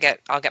breakfast, and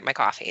I'll get my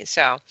coffee.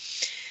 So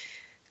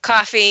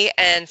coffee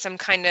and some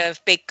kind of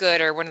baked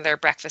good or one of their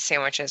breakfast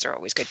sandwiches are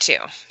always good too.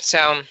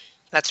 So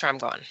that's where I'm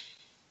going.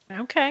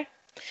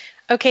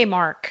 Okay,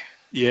 Mark.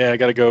 Yeah, I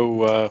got to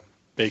go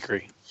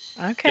bakery.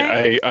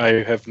 Okay. Yeah,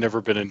 I have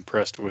never been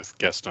impressed with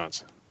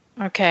Gaston's.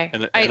 Okay.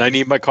 And I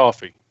need my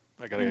coffee.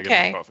 I got to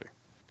get my coffee.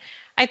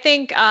 I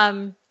think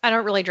I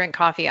don't really drink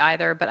coffee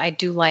either, but I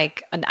do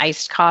like an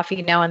iced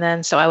coffee now and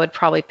then, so I would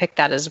probably pick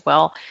that as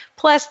well.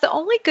 Plus, the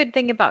only good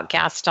thing about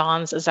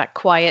Gaston's is that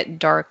quiet,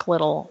 dark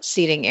little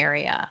seating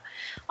area.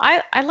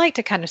 I like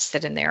to kind of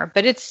sit in there,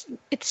 but it's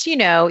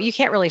you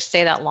can't really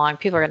stay that long.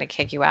 People are going to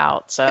kick you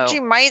out. So But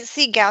you might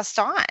see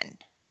Gaston.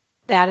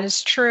 that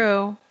is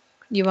true.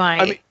 You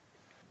might. I mean,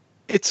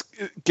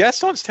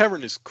 Gaston's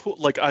Tavern is cool.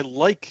 Like, I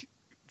like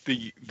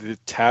the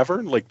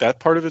tavern, like that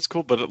part of it's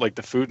cool, but like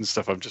the food and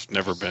stuff, I've just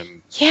never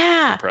been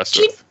impressed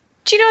with.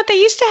 Do you know what? They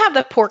used to have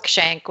the pork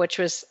shank, which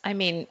was, I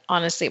mean,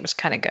 honestly, it was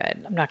kind of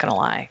good. I'm not going to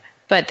lie.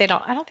 But I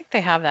don't think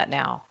they have that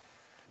now.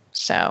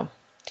 So,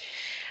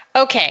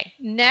 okay.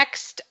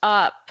 Next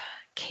up,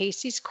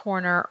 Casey's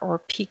Corner or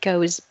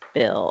Pico's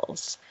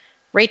Bills.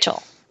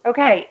 Rachel.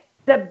 Okay,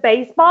 the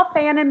baseball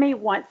fan in me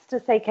wants to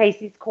say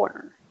Casey's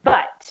Corner,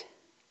 but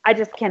I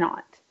just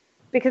cannot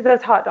because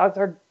those hot dogs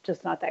are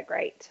just not that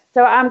great.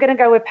 So I'm going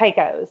to go with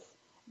Pecos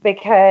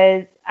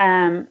because,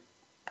 at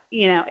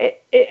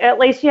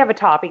least you have a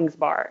toppings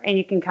bar and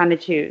you can kind of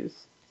choose.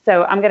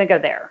 So I'm going to go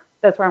there.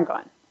 That's where I'm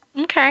going.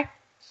 Okay.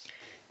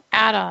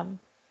 Adam.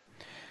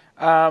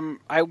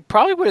 I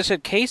probably would have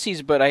said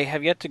Casey's, but I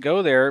have yet to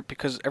go there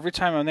because every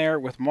time I'm there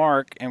with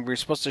Mark and we're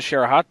supposed to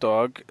share a hot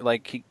dog,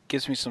 like he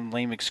gives me some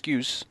lame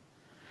excuse.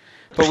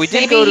 But we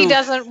did Maybe he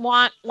doesn't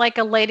want like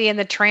a Lady and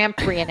the Tramp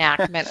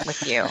reenactment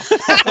with you.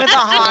 With a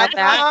hot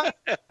dog?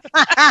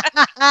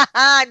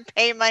 I'd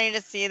pay money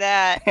to see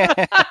that.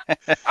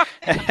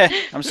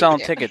 I'm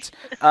selling tickets.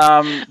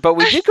 But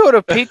we did go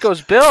to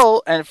Pico's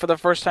Bill, and for the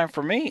first time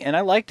for me, and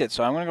I liked it.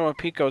 So I'm going to go with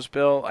Pico's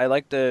Bill. I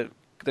like the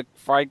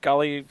fried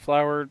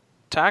cauliflower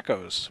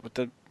tacos with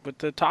the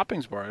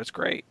toppings bar. That's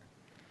great.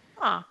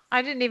 Huh.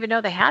 I didn't even know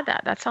they had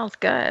that. That sounds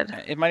good.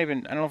 It might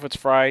even, I don't know if it's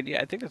fried.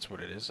 Yeah, I think that's what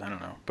it is. I don't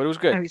know. But it was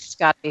good. Oh, it's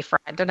got to be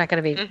fried. They're not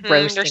going to be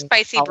roasting. They're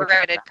spicy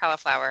breaded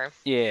cauliflower.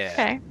 Yeah.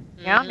 Okay.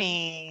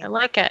 Yummy. I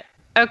like it.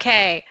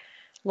 Okay.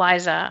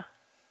 Liza.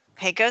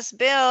 Pecos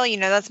Bill,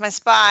 that's my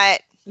spot.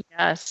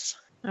 Yes.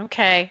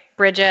 Okay.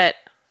 Bridget.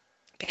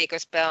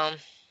 Pecos Bill.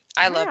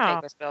 I love Wow.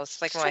 Pecos Bill.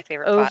 It's like one of my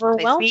favorite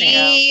Overwhelming.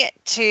 Me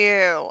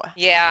too.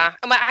 Yeah.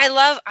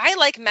 I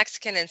like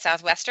Mexican and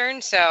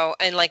Southwestern. So,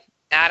 and like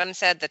Adam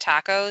said, the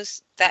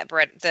tacos,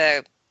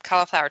 the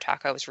cauliflower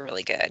taco was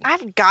really good.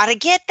 I've got to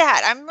get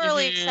that. I'm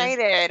really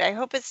excited. I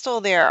hope it's still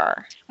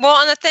there.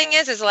 Well, and the thing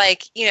is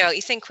like,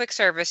 you think quick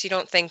service, you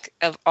don't think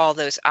of all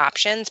those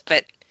options,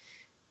 but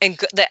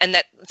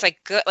that it's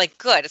like good,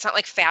 good. It's not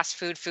like fast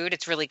food.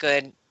 It's really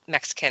good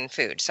Mexican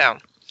food. So,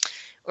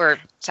 or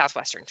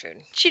Southwestern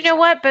food. Do you know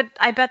what? But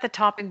I bet the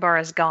topping bar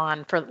is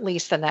gone for at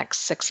least the next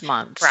 6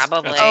 months.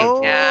 Probably.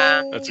 Oh,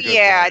 Yeah. That's a good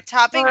yeah. point.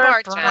 Topping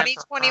bar Brr,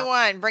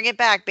 2021. Bring it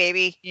back,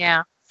 baby.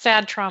 Yeah.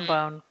 Sad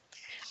trombone.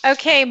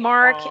 Okay,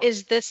 Mark,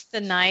 is this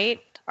the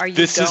night? Are you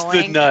This is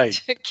going the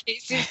night. to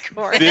Casey's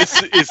Corner?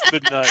 This is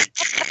the night.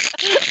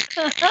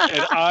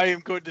 And I am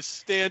going to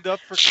stand up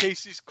for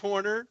Casey's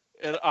Corner,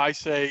 and I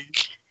say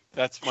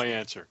that's my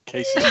answer.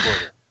 Casey's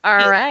Corner.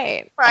 All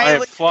right. I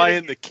am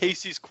flying the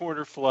Casey's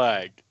Corner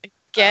flag.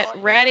 Get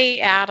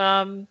ready,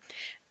 Adam.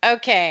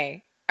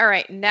 Okay. All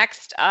right.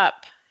 Next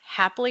up,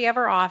 Happily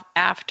Ever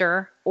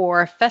After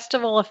or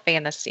Festival of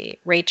Fantasy.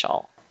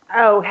 Rachel.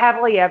 Oh,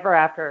 happily ever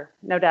after.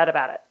 No doubt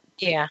about it.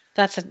 Yeah,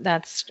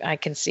 that's I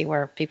can see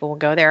where people will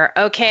go there.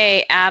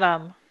 Okay,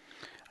 Adam.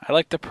 I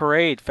like the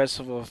parade,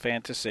 Festival of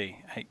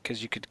Fantasy,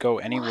 because you could go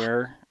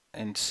anywhere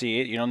and see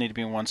it. You don't need to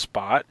be in one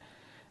spot.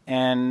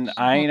 And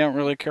I don't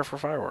really care for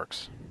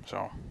fireworks.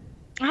 So.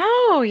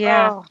 Oh,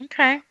 yeah. Oh.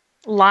 Okay.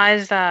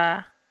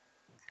 Liza.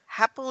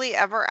 Happily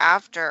ever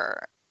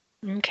after.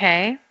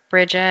 Okay.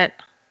 Bridget.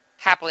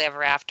 Happily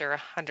ever after,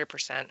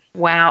 100%.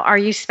 Wow. Are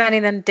you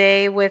spending the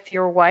day with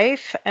your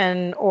wife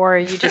or are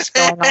you just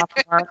going off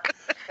work?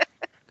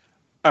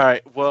 All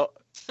right. Well,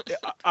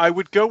 I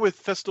would go with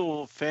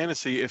Festival of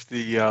Fantasy if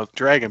the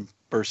dragon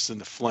bursts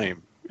into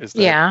flame. Is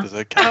that, Yeah. Does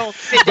that count?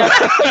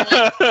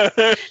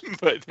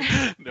 But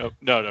no.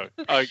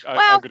 I'm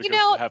Well, gonna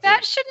go happily.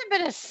 that should have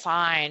been a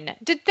sign.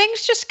 Did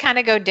things just kind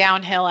of go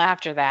downhill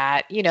after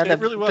that? It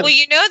really was.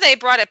 Well, they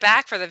brought it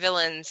back for the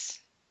villains.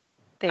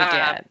 They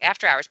did.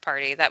 After hours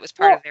party. That was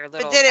part of their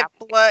little. But did it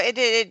blow? Did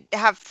it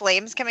have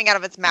flames coming out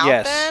of its mouth?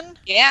 Yes. Then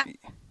Yeah.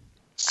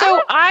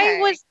 So I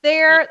okay. was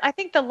there. I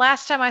think the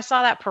last time I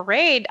saw that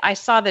parade, I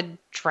saw the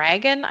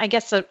dragon. I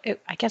guess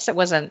it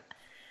wasn't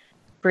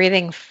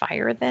breathing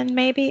fire then.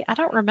 Maybe I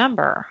don't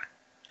remember.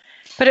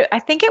 But I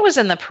think it was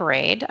in the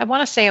parade. I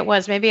want to say it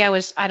was. Maybe I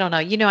was. I don't know.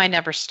 I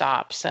never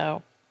stop.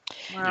 So,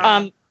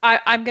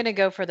 I'm gonna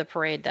go for the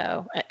parade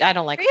though. I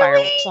don't like Really?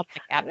 fireworks.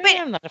 Something like that. But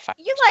I'm not a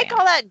fireworks you like fan.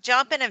 all that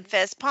jumping and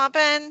fist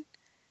pumping?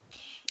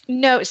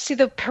 No, see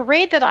the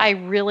parade that I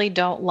really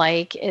don't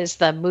like is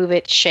the move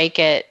it, shake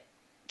it,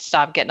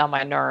 stop getting on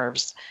my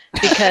nerves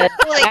because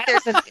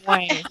that's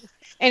annoying.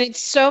 And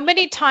it's so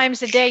many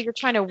times a day you're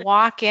trying to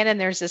walk in and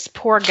there's this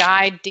poor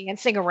guy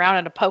dancing around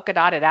in a polka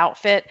dotted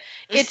outfit.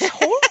 It's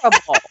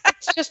horrible.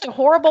 It's just a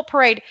horrible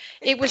parade.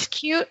 It was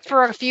cute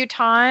for a few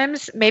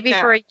times, maybe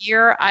for a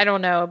year. I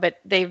don't know, but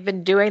they've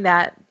been doing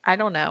that, I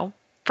don't know,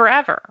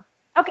 forever.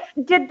 Okay,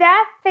 did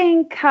that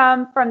thing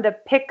come from the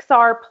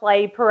Pixar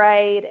Play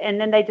Parade,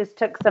 and then they just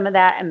took some of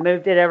that and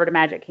moved it over to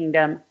Magic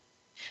Kingdom?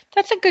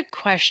 That's a good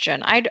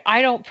question. I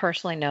don't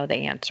personally know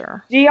the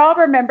answer. Do y'all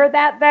remember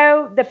that,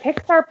 though? The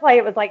Pixar Play,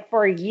 it was like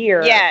for a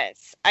year.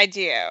 Yes, I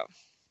do.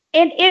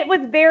 And it was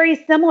very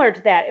similar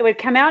to that. It would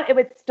come out, it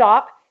would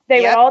stop.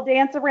 They would all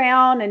dance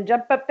around and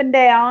jump up and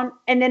down,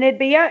 and then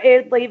it'd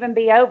even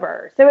be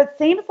over. So it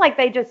seems like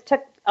they just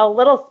took a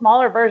little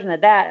smaller version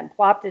of that and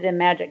plopped it in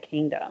Magic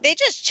Kingdom. They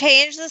just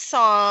changed the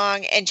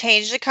song and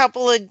changed a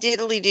couple of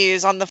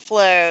diddly-doos on the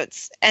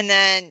floats, and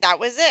then that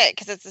was it,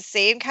 because it's the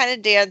same kind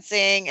of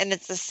dancing, and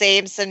it's the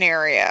same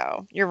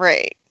scenario. You're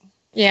right.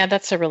 Yeah,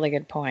 that's a really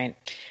good point.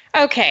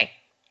 Okay,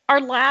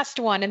 our last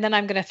one, and then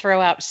I'm going to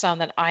throw out some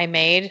that I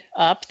made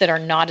up that are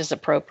not as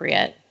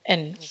appropriate.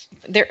 And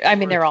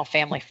they're all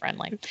family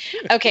friendly.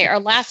 Okay, our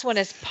last one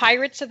is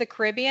Pirates of the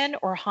Caribbean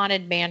or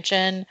Haunted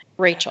Mansion.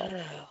 Rachel.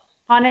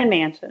 Haunted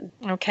Mansion.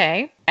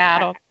 Okay,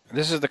 Adam.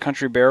 This is the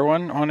Country Bear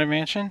one, Haunted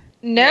Mansion?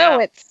 No,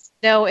 it's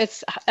we're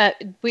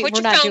Put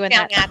your not phone doing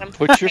down, that. Adam.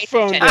 Put your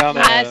phone down,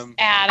 Yes, Adam.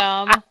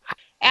 Adam.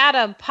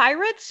 Adam,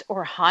 Pirates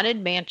or Haunted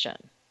Mansion?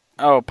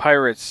 Oh,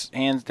 Pirates,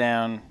 hands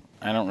down.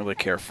 I don't really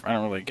care. I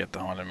don't really get the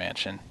Haunted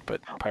Mansion,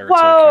 but Pirates Whoa,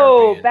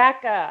 of the Caribbean.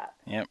 back up.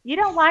 Yep. You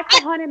don't like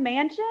the Haunted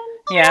Mansion?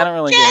 Yeah, I don't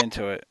really get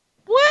into it.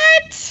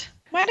 What?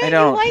 Why don't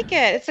don't. you like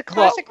it? It's a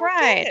classic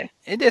ride.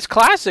 It's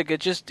classic. It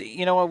just,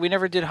 what, we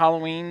never did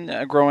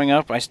Halloween growing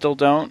up. I still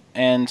don't,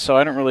 and so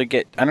I don't really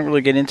get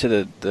into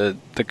the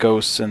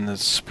ghosts and the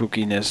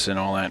spookiness and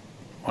all that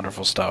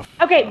wonderful stuff.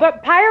 Okay,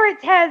 but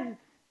Pirates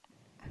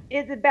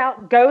is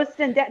about ghosts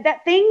and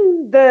that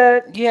thing.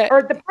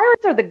 Or the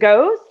pirates are the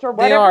ghosts or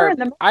whatever. They are. In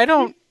the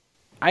movie.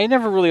 I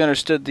never really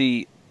understood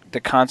the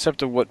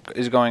concept of what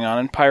is going on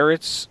in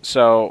Pirates,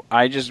 so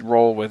I just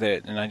roll with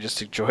it and I just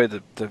enjoy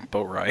the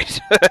boat ride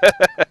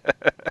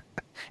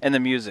and the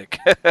music.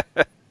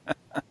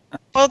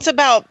 Well, it's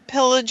about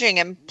pillaging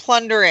and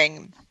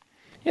plundering.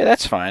 Yeah,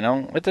 that's fine.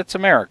 But that's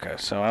America,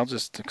 so I'll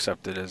just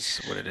accept it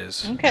as what it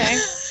is. Okay.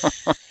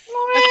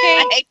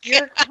 Okay,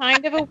 you're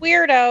kind of a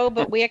weirdo,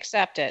 but we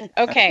accept it.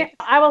 Okay.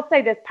 I will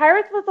say this.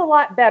 Pirates was a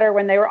lot better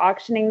when they were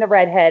auctioning the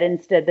redhead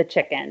instead of the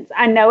chickens.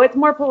 I know it's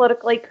more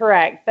politically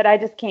correct, but I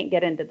just can't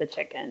get into the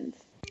chickens.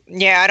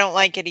 Yeah, I don't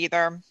like it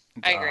either.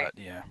 I agree.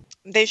 Yeah.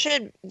 They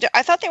should.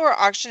 I thought they were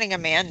auctioning a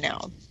man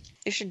now.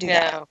 They should do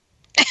that.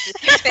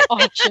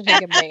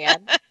 Auctioning a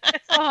man.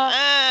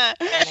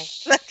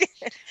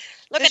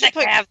 Look at the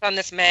calves on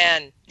this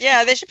man.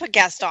 Yeah, they should put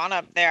Gaston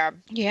up there.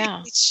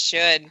 Yeah. They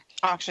should.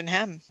 Auction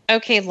him.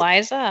 Okay,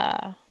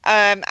 Liza.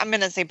 I'm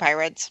going to say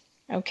Pirates.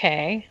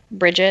 Okay.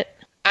 Bridget.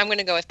 I'm going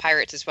to go with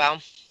Pirates as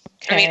well.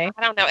 Okay. I mean,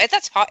 I don't know.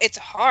 It's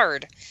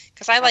hard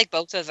because I like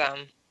both of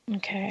them.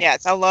 Okay.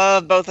 Yes, I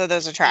love both of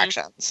those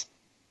attractions.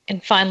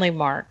 And finally,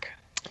 Mark.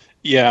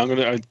 Yeah,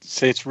 I'd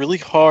say it's really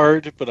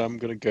hard, but I'm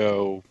gonna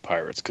go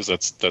Pirates because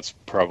that's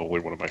probably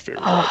one of my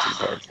favorite rides in the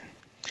park.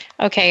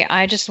 Okay,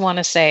 I just want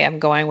to say I'm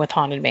going with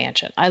Haunted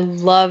Mansion. I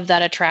love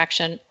that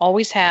attraction.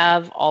 Always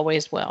have,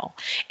 always will.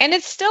 And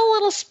it's still a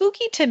little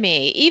spooky to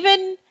me.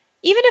 Even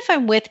if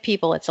I'm with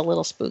people, it's a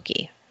little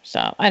spooky.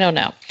 So, I don't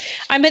know.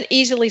 I'm an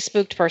easily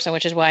spooked person,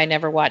 which is why I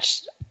never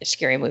watch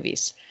scary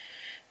movies.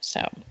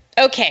 So,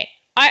 okay.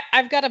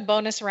 I've got a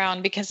bonus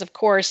round because, of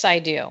course, I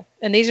do.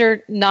 And these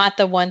are not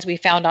the ones we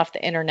found off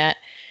the internet.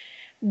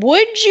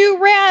 Would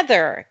you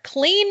rather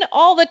clean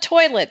all the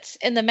toilets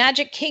in the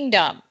Magic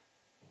Kingdom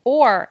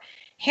or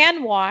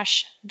hand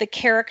wash the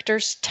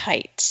characters'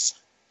 tights?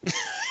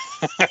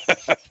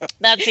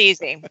 That's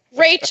easy.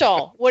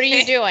 Rachel, what are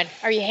you doing?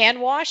 Are you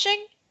hand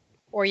washing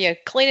or are you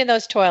cleaning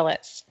those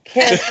toilets?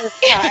 Characters'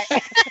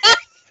 tights.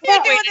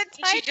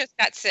 She just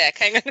got sick.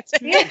 Hang on a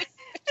second.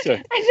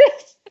 Yeah.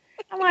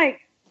 I'm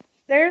like,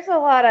 There's a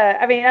lot of,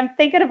 I mean, I'm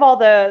thinking of all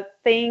the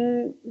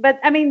things, but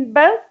I mean,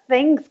 both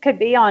things could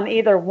be on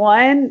either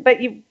one, but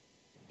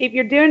if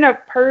you're doing a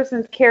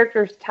person's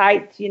character's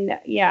tights,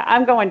 yeah,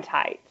 I'm going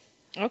tights.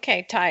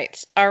 Okay,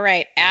 tights. All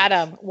right,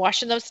 Adam,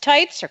 washing those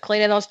tights or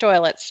cleaning those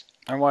toilets?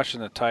 I'm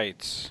washing the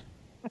tights.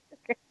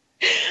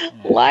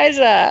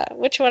 Liza,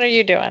 which one are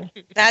you doing?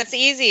 That's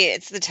easy.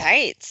 It's the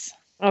tights.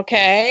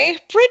 Okay,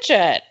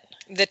 Bridget.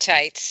 The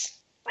tights.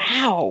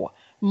 Wow,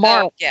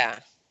 Mark. Oh, yeah.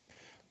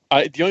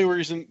 The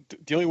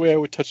only way I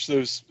would touch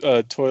those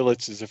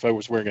toilets is if I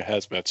was wearing a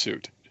hazmat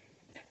suit.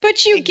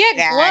 But you get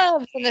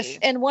gloves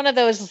in one of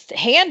those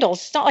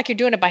handles. It's not like you're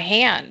doing it by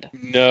hand.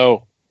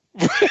 No.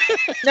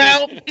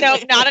 No,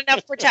 not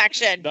enough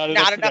protection. Not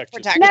enough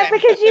protection. No,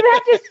 because you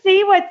have to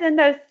see what's in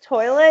those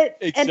toilets.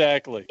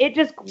 Exactly. It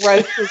just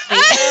grosses me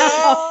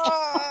out.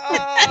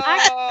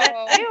 I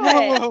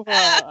can't do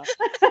it.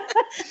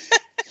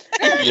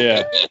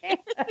 Yeah.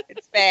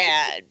 It's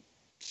bad.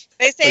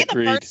 They say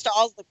Agreed. the first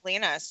stall's the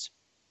cleanest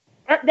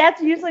That's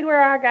usually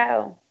where I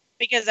go.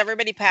 because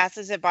everybody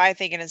passes it by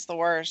thinking it's the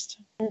worst.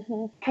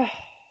 Mm-hmm.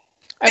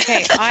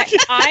 Okay,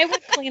 I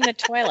would clean the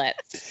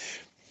toilets.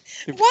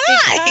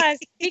 Why?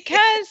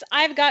 Because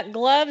I've got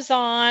gloves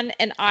on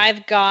and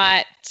I've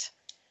got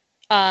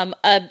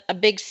a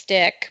big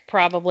stick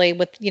probably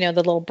with the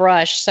little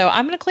brush. So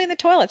I'm going to clean the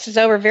toilets. It's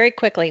over very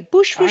quickly.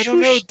 Boosh, whoosh, I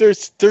don't know.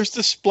 whoosh. There's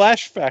the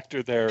splash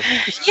factor there.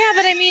 Yeah,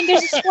 but I mean,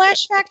 there's a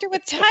splash factor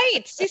with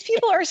tights. These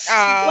people are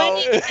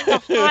sweating in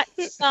the hot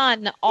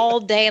sun all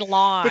day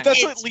long. But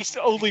that's at least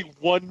only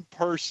one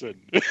person.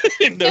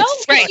 In those No,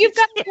 but tights. you've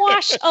got to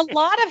wash a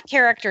lot of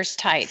characters'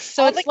 tights.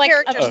 So All it's the like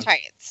characters'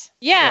 tights.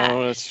 Yeah.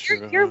 Oh, that's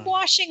true. You're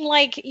washing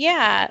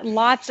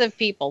lots of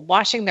people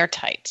washing their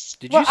tights.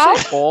 Did you say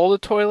all the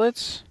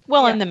toilets?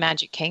 Well, in the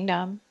Magic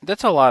Kingdom.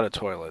 That's a lot of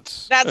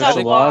toilets. That's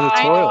a lot of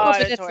toilets.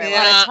 But it's a toilets.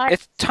 lot of tights.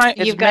 It's time.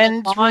 It's You've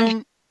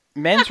got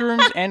men's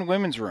rooms and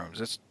women's rooms.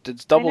 It's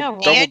double know,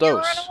 double And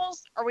dose.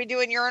 urinals? Are we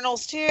doing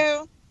urinals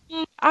too?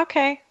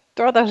 Okay,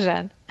 throw those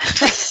in.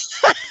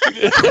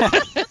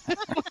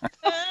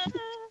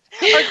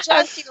 Or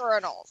just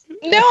urinals?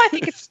 No, I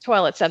think it's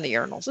toilets and the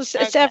urinals. It's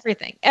Okay.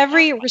 everything.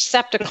 Every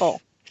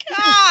receptacle.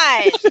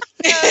 God!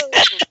 No.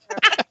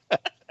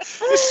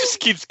 This just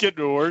keeps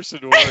getting worse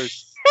and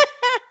worse.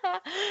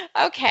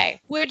 Okay.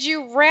 Would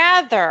you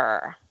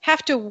rather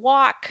have to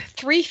walk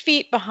 3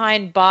 feet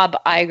behind Bob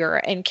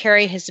Iger and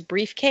carry his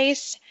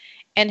briefcase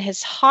and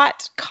his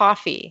hot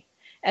coffee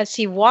as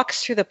he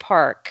walks through the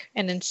park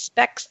and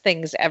inspects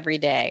things every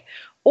day?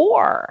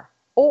 Or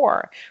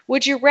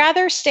would you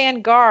rather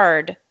stand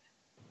guard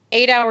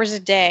 8 hours a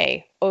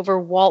day over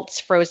Walt's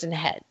frozen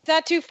head? Is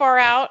that too far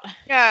out?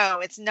 No,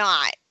 it's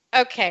not.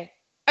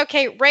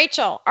 Okay,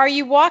 Rachel, are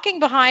you walking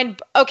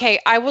behind? Okay,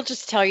 I will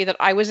just tell you that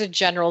I was a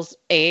general's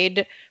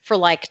aide for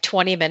like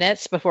 20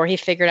 minutes before he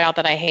figured out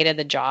that I hated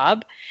the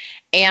job.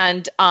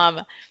 And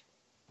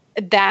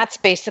that's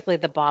basically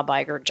the Bob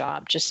Iger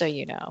job, just so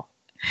you know.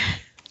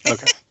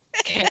 Okay.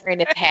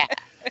 Carrying his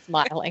hat,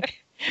 smiling.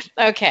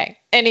 Okay.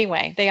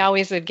 Anyway, they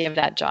always would give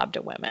that job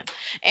to women.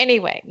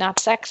 Anyway, not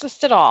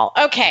sexist at all.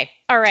 Okay.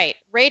 All right.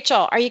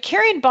 Rachel, are you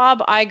carrying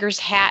Bob Iger's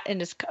hat in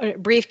his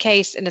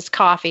briefcase and his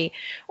coffee,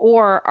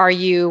 or are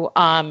you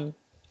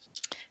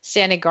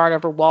standing guard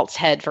over Walt's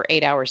head for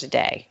 8 hours a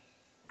day?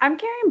 I'm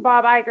carrying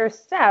Bob Iger's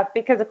stuff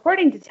because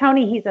according to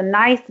Tony, he's a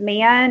nice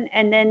man,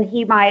 and then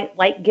he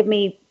might give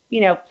me,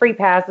 free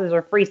passes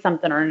or free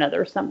something or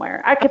another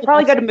somewhere. I could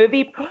probably go to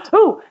movie.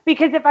 Oh,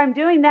 because if I'm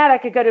doing that, I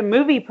could go to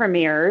movie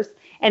premieres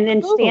and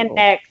then stand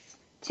next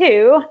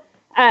to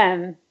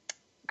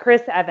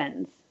Chris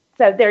Evans.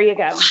 So there you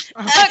go.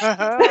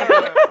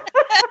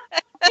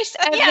 Chris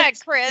Evans Yeah,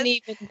 Chris. isn't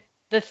even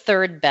the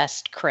third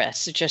best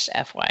Chris, just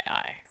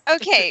FYI.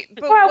 Okay,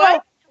 but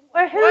Well,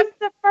 who's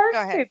the Go first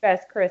ahead. two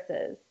best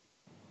Chris's?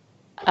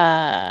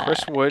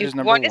 Chris Wood is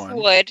number One one. is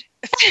Wood.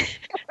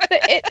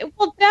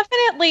 Well,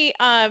 definitely.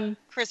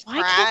 Chris Why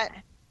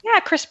Pratt? Yeah,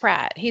 Chris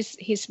Pratt.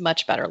 He's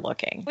much better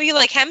looking. Well, you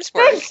like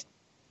Hemsworth.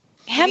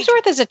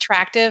 Hemsworth is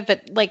attractive,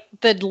 but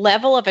the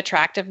level of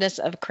attractiveness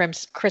of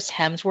Chris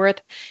Hemsworth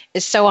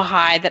is so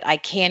high that I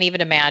can't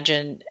even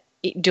imagine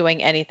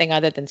doing anything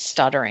other than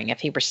stuttering if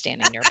he were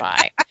standing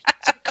nearby. So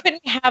I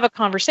couldn't have a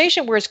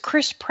conversation, whereas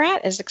Chris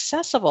Pratt is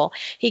accessible.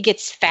 He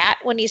gets fat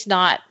when he's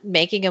not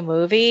making a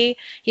movie.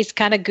 He's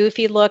kind of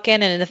goofy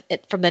looking and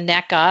from the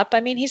neck up. I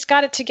mean, he's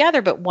got it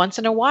together, but once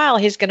in a while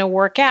he's going to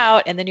work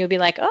out and then you'll be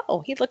like,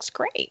 oh, he looks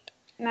great.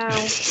 No.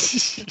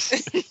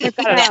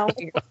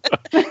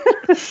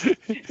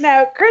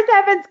 No, Chris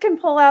Evans can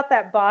pull out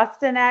that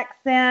Boston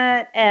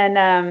accent and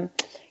and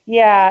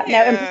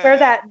wear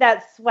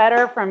that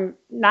sweater from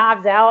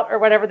Knives Out or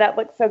whatever that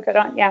looks so good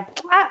on. Yeah,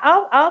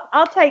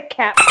 I'll take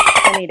Cap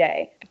any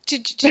day.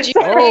 Did you?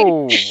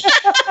 Oh,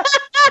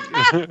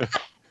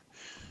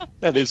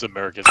 That is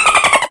American.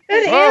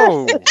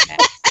 oh, Totally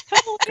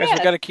guys, we is.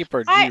 got to keep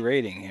our G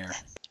rating here.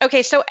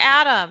 Okay, so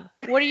Adam,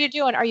 what are you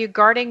doing? Are you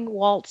guarding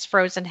Walt's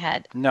frozen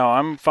head? No,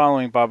 I'm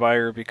following Bob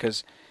Iger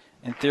because,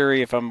 in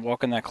theory, if I'm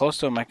walking that close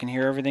to him, I can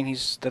hear everything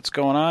that's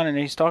going on and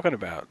he's talking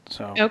about.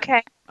 So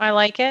Okay. I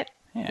like it.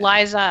 Yeah.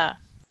 Liza.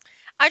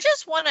 I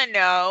just want to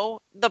know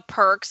the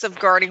perks of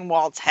guarding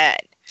Walt's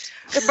head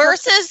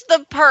versus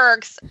the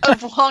perks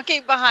of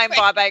walking behind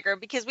Bob Iger,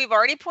 because we've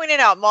already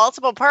pointed out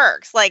multiple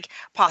perks, like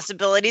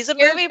possibilities of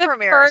Here's movie the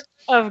premieres. perk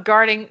of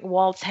guarding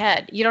Walt's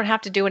head. You don't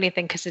have to do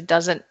anything because it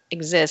doesn't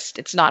exist.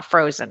 It's not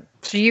frozen.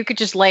 So you could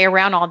just lay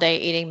around all day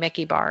eating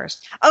Mickey bars.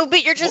 Oh,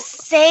 but you're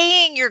just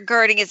saying you're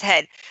guarding his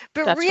head.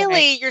 But That's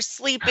really, you're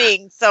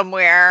sleeping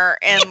somewhere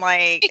and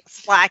like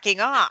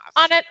slacking off.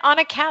 On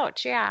a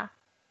couch, yeah.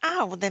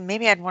 Oh, well, then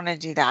maybe I'd want to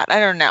do that. I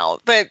don't know.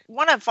 But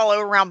want to follow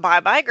around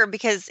Bob Iger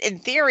because, in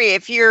theory,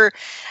 if you're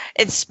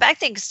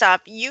inspecting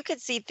stuff, you could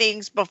see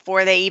things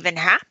before they even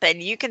happen.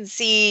 You can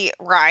see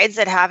rides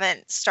that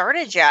haven't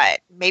started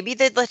yet. Maybe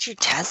they'd let you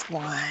test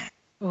one.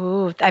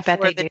 Ooh, I bet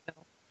they do.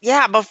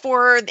 Yeah,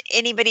 before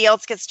anybody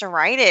else gets to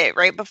ride it,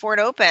 right before it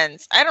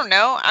opens. I don't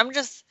know. I'm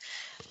just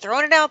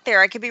throwing it out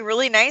there. I could be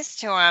really nice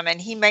to him, and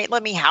he might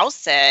let me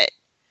house it.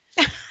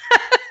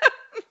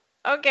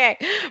 Okay.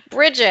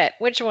 Bridget,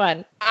 which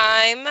one?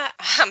 I'm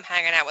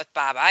hanging out with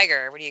Bob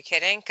Iger. What are you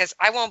kidding? Because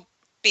I won't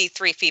be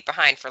 3 feet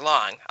behind for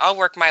long. I'll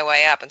work my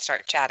way up and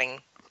start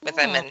chatting with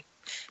him and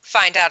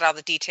find out all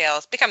the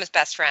details, become his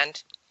best friend.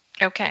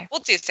 Okay. We'll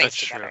do things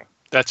together. True.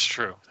 That's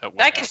true.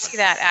 I can see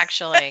that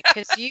actually,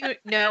 because you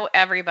know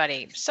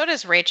everybody. So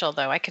does Rachel,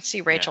 though. I could see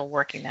Rachel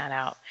working that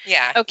out.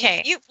 Yeah.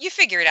 Okay. You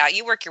figure it out.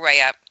 You work your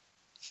way up.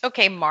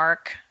 Okay,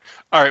 Mark.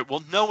 All right.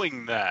 Well,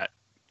 knowing that,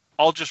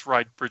 I'll just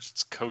ride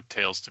Bridget's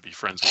coattails to be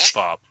friends with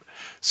Bob.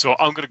 So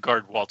I'm going to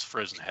guard Walt's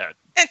frozen head.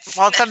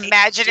 Walt's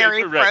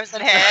imaginary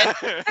frozen head.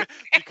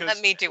 Because let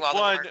me do all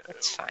the work.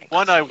 It's fine.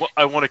 One,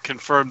 I want to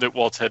confirm that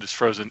Walt's head is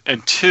frozen,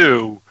 and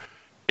two,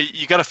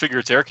 you got to figure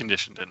it's air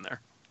conditioned in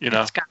there. You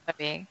know, it's got to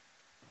be.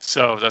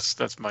 So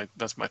that's my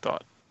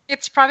thought.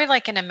 It's probably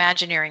like an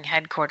Imagineering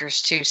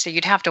headquarters too, so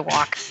you'd have to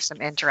walk through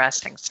some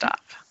interesting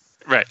stuff.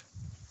 Right.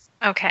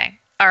 Okay.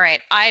 All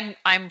right.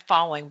 I'm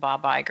following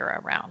Bob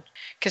Iger around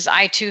because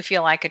I too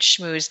feel I could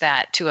schmooze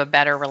that to a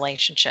better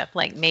relationship.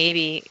 Like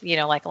maybe,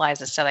 like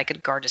Liza said, I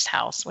could guard his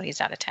house when he's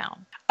out of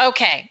town.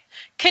 Okay.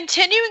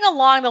 Continuing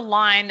along the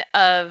line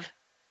of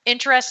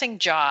interesting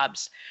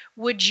jobs,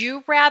 would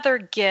you rather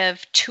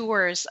give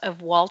tours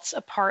of Walt's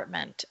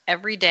apartment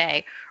every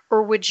day,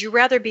 or would you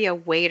rather be a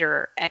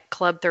waiter at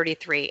Club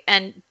 33?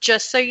 And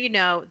just so you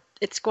know,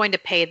 it's going to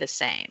pay the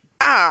same.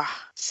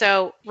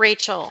 So,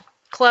 Rachel,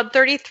 Club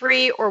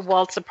 33 or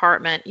Walt's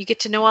apartment, you get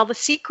to know all the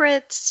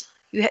secrets.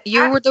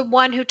 You were the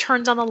one who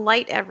turns on the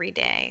light every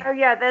day. Oh,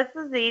 yeah, this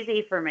is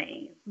easy for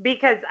me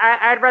because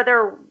I'd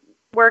rather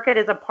work at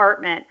his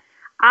apartment.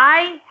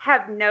 I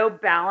have no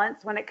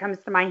balance when it comes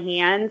to my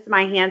hands.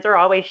 My hands are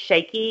always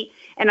shaky,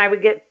 and I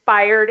would get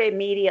fired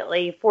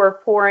immediately for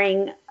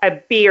pouring a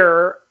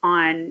beer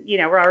on,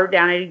 Robert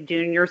Downey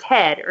Jr.'s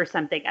head or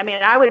something. I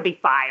mean, I would be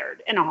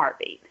fired in a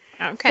heartbeat.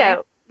 Okay.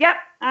 So, yep,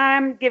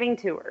 I'm giving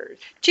tours.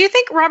 Do you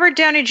think Robert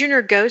Downey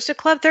Jr. goes to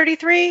Club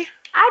 33?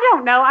 I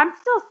don't know. I'm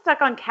still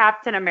stuck on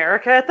Captain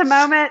America at the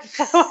moment,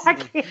 so I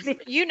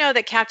can't. You know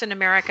that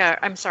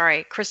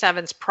Chris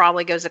Evans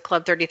probably goes to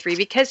Club 33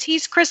 because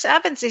he's Chris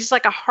Evans. He's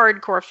like a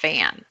hardcore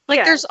fan.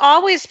 Like there's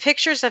always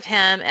pictures of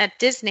him at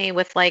Disney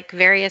with like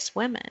various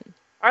women.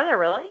 Are there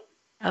really?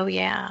 Oh,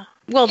 yeah.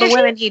 Well, the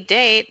women he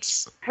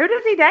dates. Who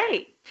does he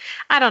date?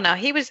 I don't know.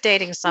 He was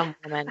dating some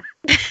woman.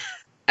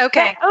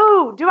 Okay.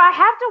 Oh, do I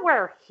have to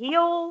wear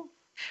heels?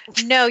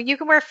 No, you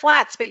can wear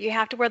flats, but you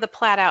have to wear the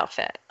plaid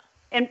outfit.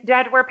 And do I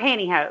have to wear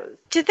pantyhose?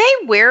 Do they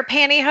wear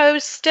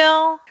pantyhose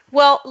still?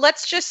 Well,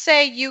 let's just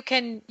say you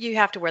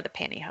have to wear the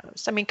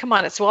pantyhose. I mean, come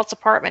on, it's Walt's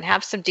apartment.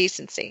 Have some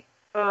decency.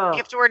 You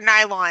have to wear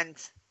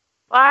nylons.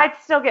 Well, I'd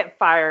still get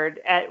fired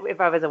if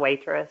I was a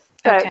waitress.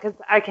 Because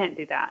I can't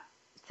do that.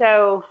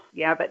 So,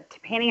 yeah, but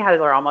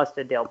pantyhose are almost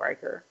a deal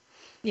breaker.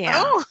 Yeah.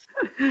 Oh,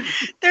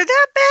 they're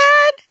that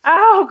bad?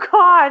 Oh,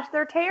 gosh,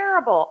 they're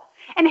terrible.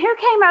 And who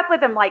came up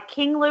with them? Like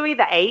King Louis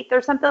VIII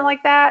or something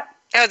like that?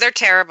 Oh, they're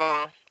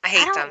terrible. I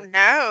hate them.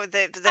 No,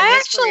 the I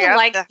actually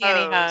like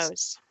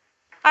pantyhose.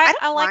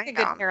 I like a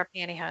good pair of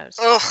pantyhose.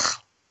 Ugh.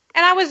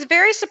 And I was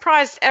very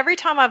surprised every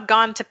time I've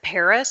gone to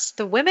Paris,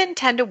 the women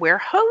tend to wear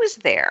hose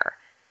there.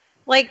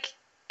 Like,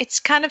 it's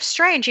kind of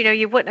strange,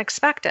 you wouldn't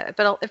expect it.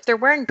 But if they're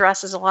wearing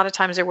dresses, a lot of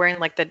times they're wearing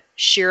like the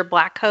sheer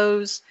black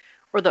hose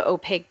or the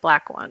opaque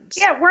black ones.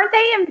 Yeah, weren't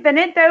they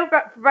invented though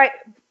right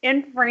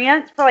in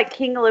France for like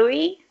King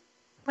Louis?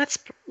 Let's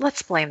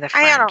blame the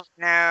French. I don't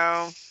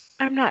know.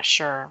 I'm not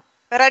sure.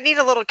 But I need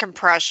a little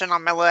compression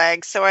on my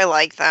legs, so I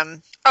like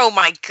them. Oh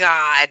my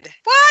God.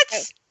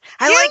 What?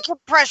 I like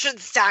compression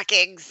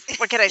stockings.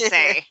 What can I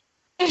say?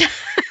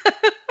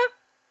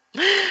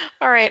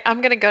 All right,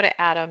 I'm going to go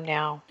to Adam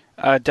now.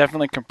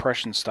 Definitely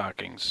compression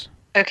stockings.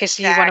 Okay,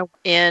 so you want to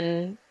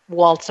in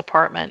Walt's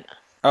apartment.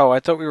 Oh, I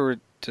thought we were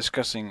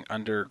discussing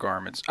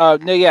undergarments. No,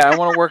 yeah, I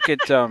want to work at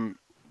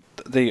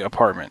the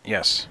apartment,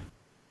 yes.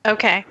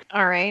 Okay,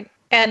 all right.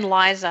 And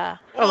Liza.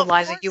 Well,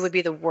 Liza, you would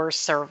be the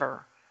worst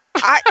server.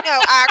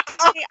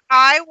 Actually,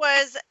 I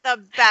was the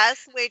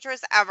best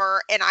waitress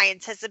ever, and I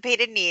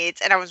anticipated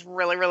needs, and I was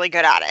really, really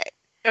good at it.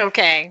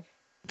 Okay.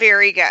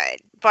 very good.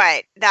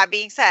 But that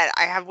being said,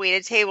 I have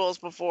waited tables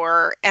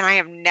before, and I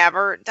have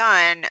never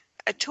done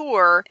a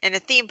tour in a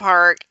theme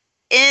park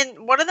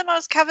in one of the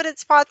most coveted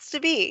spots to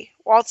be,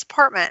 Walt's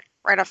apartment,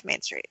 right off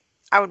Main Street.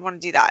 I would want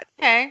to do that.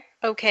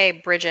 Okay,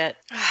 Bridget.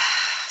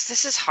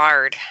 This is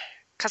hard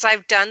because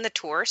I've done the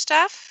tour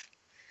stuff.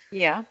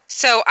 Yeah.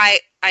 So I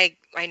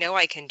know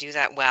I can do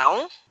that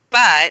well,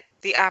 but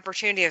the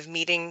opportunity of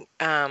meeting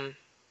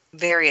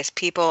various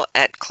people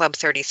at Club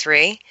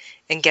 33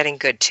 and getting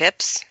good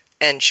tips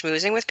and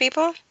schmoozing with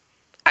people,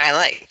 I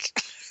like.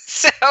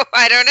 So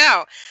I don't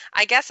know.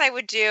 I guess I'd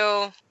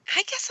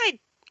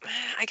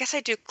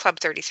do Club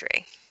 33.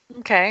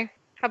 Okay.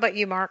 How about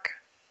you, Mark?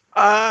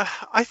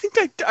 I think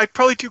I'd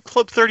probably do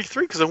Club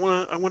 33 because I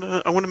want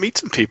to meet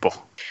some people.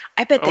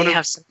 I bet they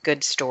have some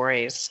good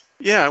stories.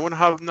 Yeah, I want to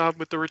hobnob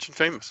with the rich and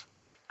famous.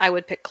 I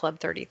would pick Club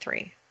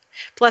 33.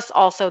 Plus,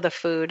 also the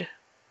food.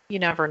 You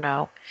never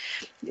know.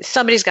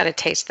 Somebody's got to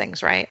taste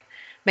things, right?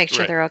 Make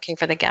sure they're okay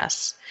for the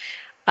guests.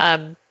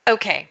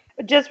 Okay.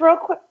 Just real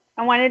quick,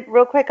 I wanted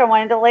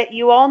to let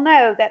you all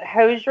know that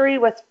hosiery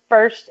was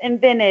first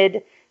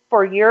invented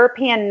for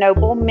European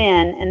noble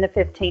men in the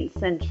 15th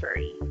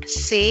century.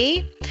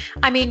 See?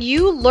 I mean,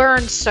 you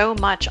learned so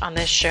much on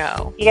this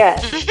show.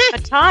 Yes. A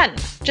ton.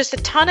 Just a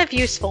ton of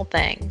useful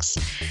things.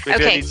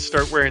 Maybe I need to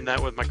start wearing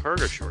that with my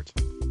cargo shorts.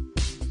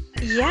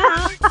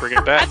 Yeah. Bring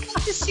it back. I'd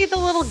love to see the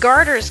little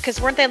garters,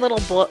 because weren't they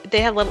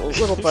they have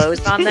little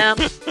bows on them?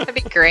 That'd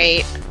be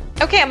great.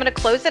 Okay, I'm going to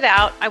close it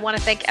out. I want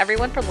to thank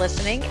everyone for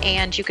listening,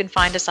 and you can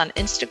find us on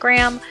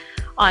Instagram,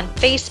 on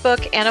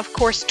Facebook, and of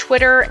course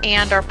Twitter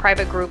and our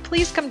private group.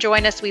 Please come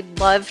join us. We'd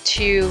love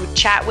to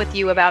chat with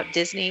you about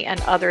Disney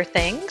and other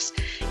things.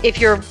 If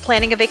you're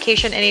planning a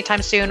vacation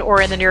anytime soon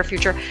or in the near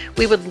future,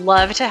 we would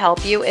love to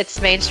help you. It's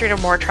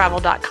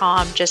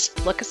mainstreetommoretravel.com.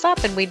 Just look us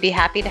up and we'd be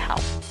happy to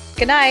help.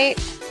 Good night.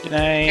 Good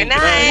night. Good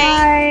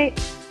night. Good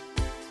night.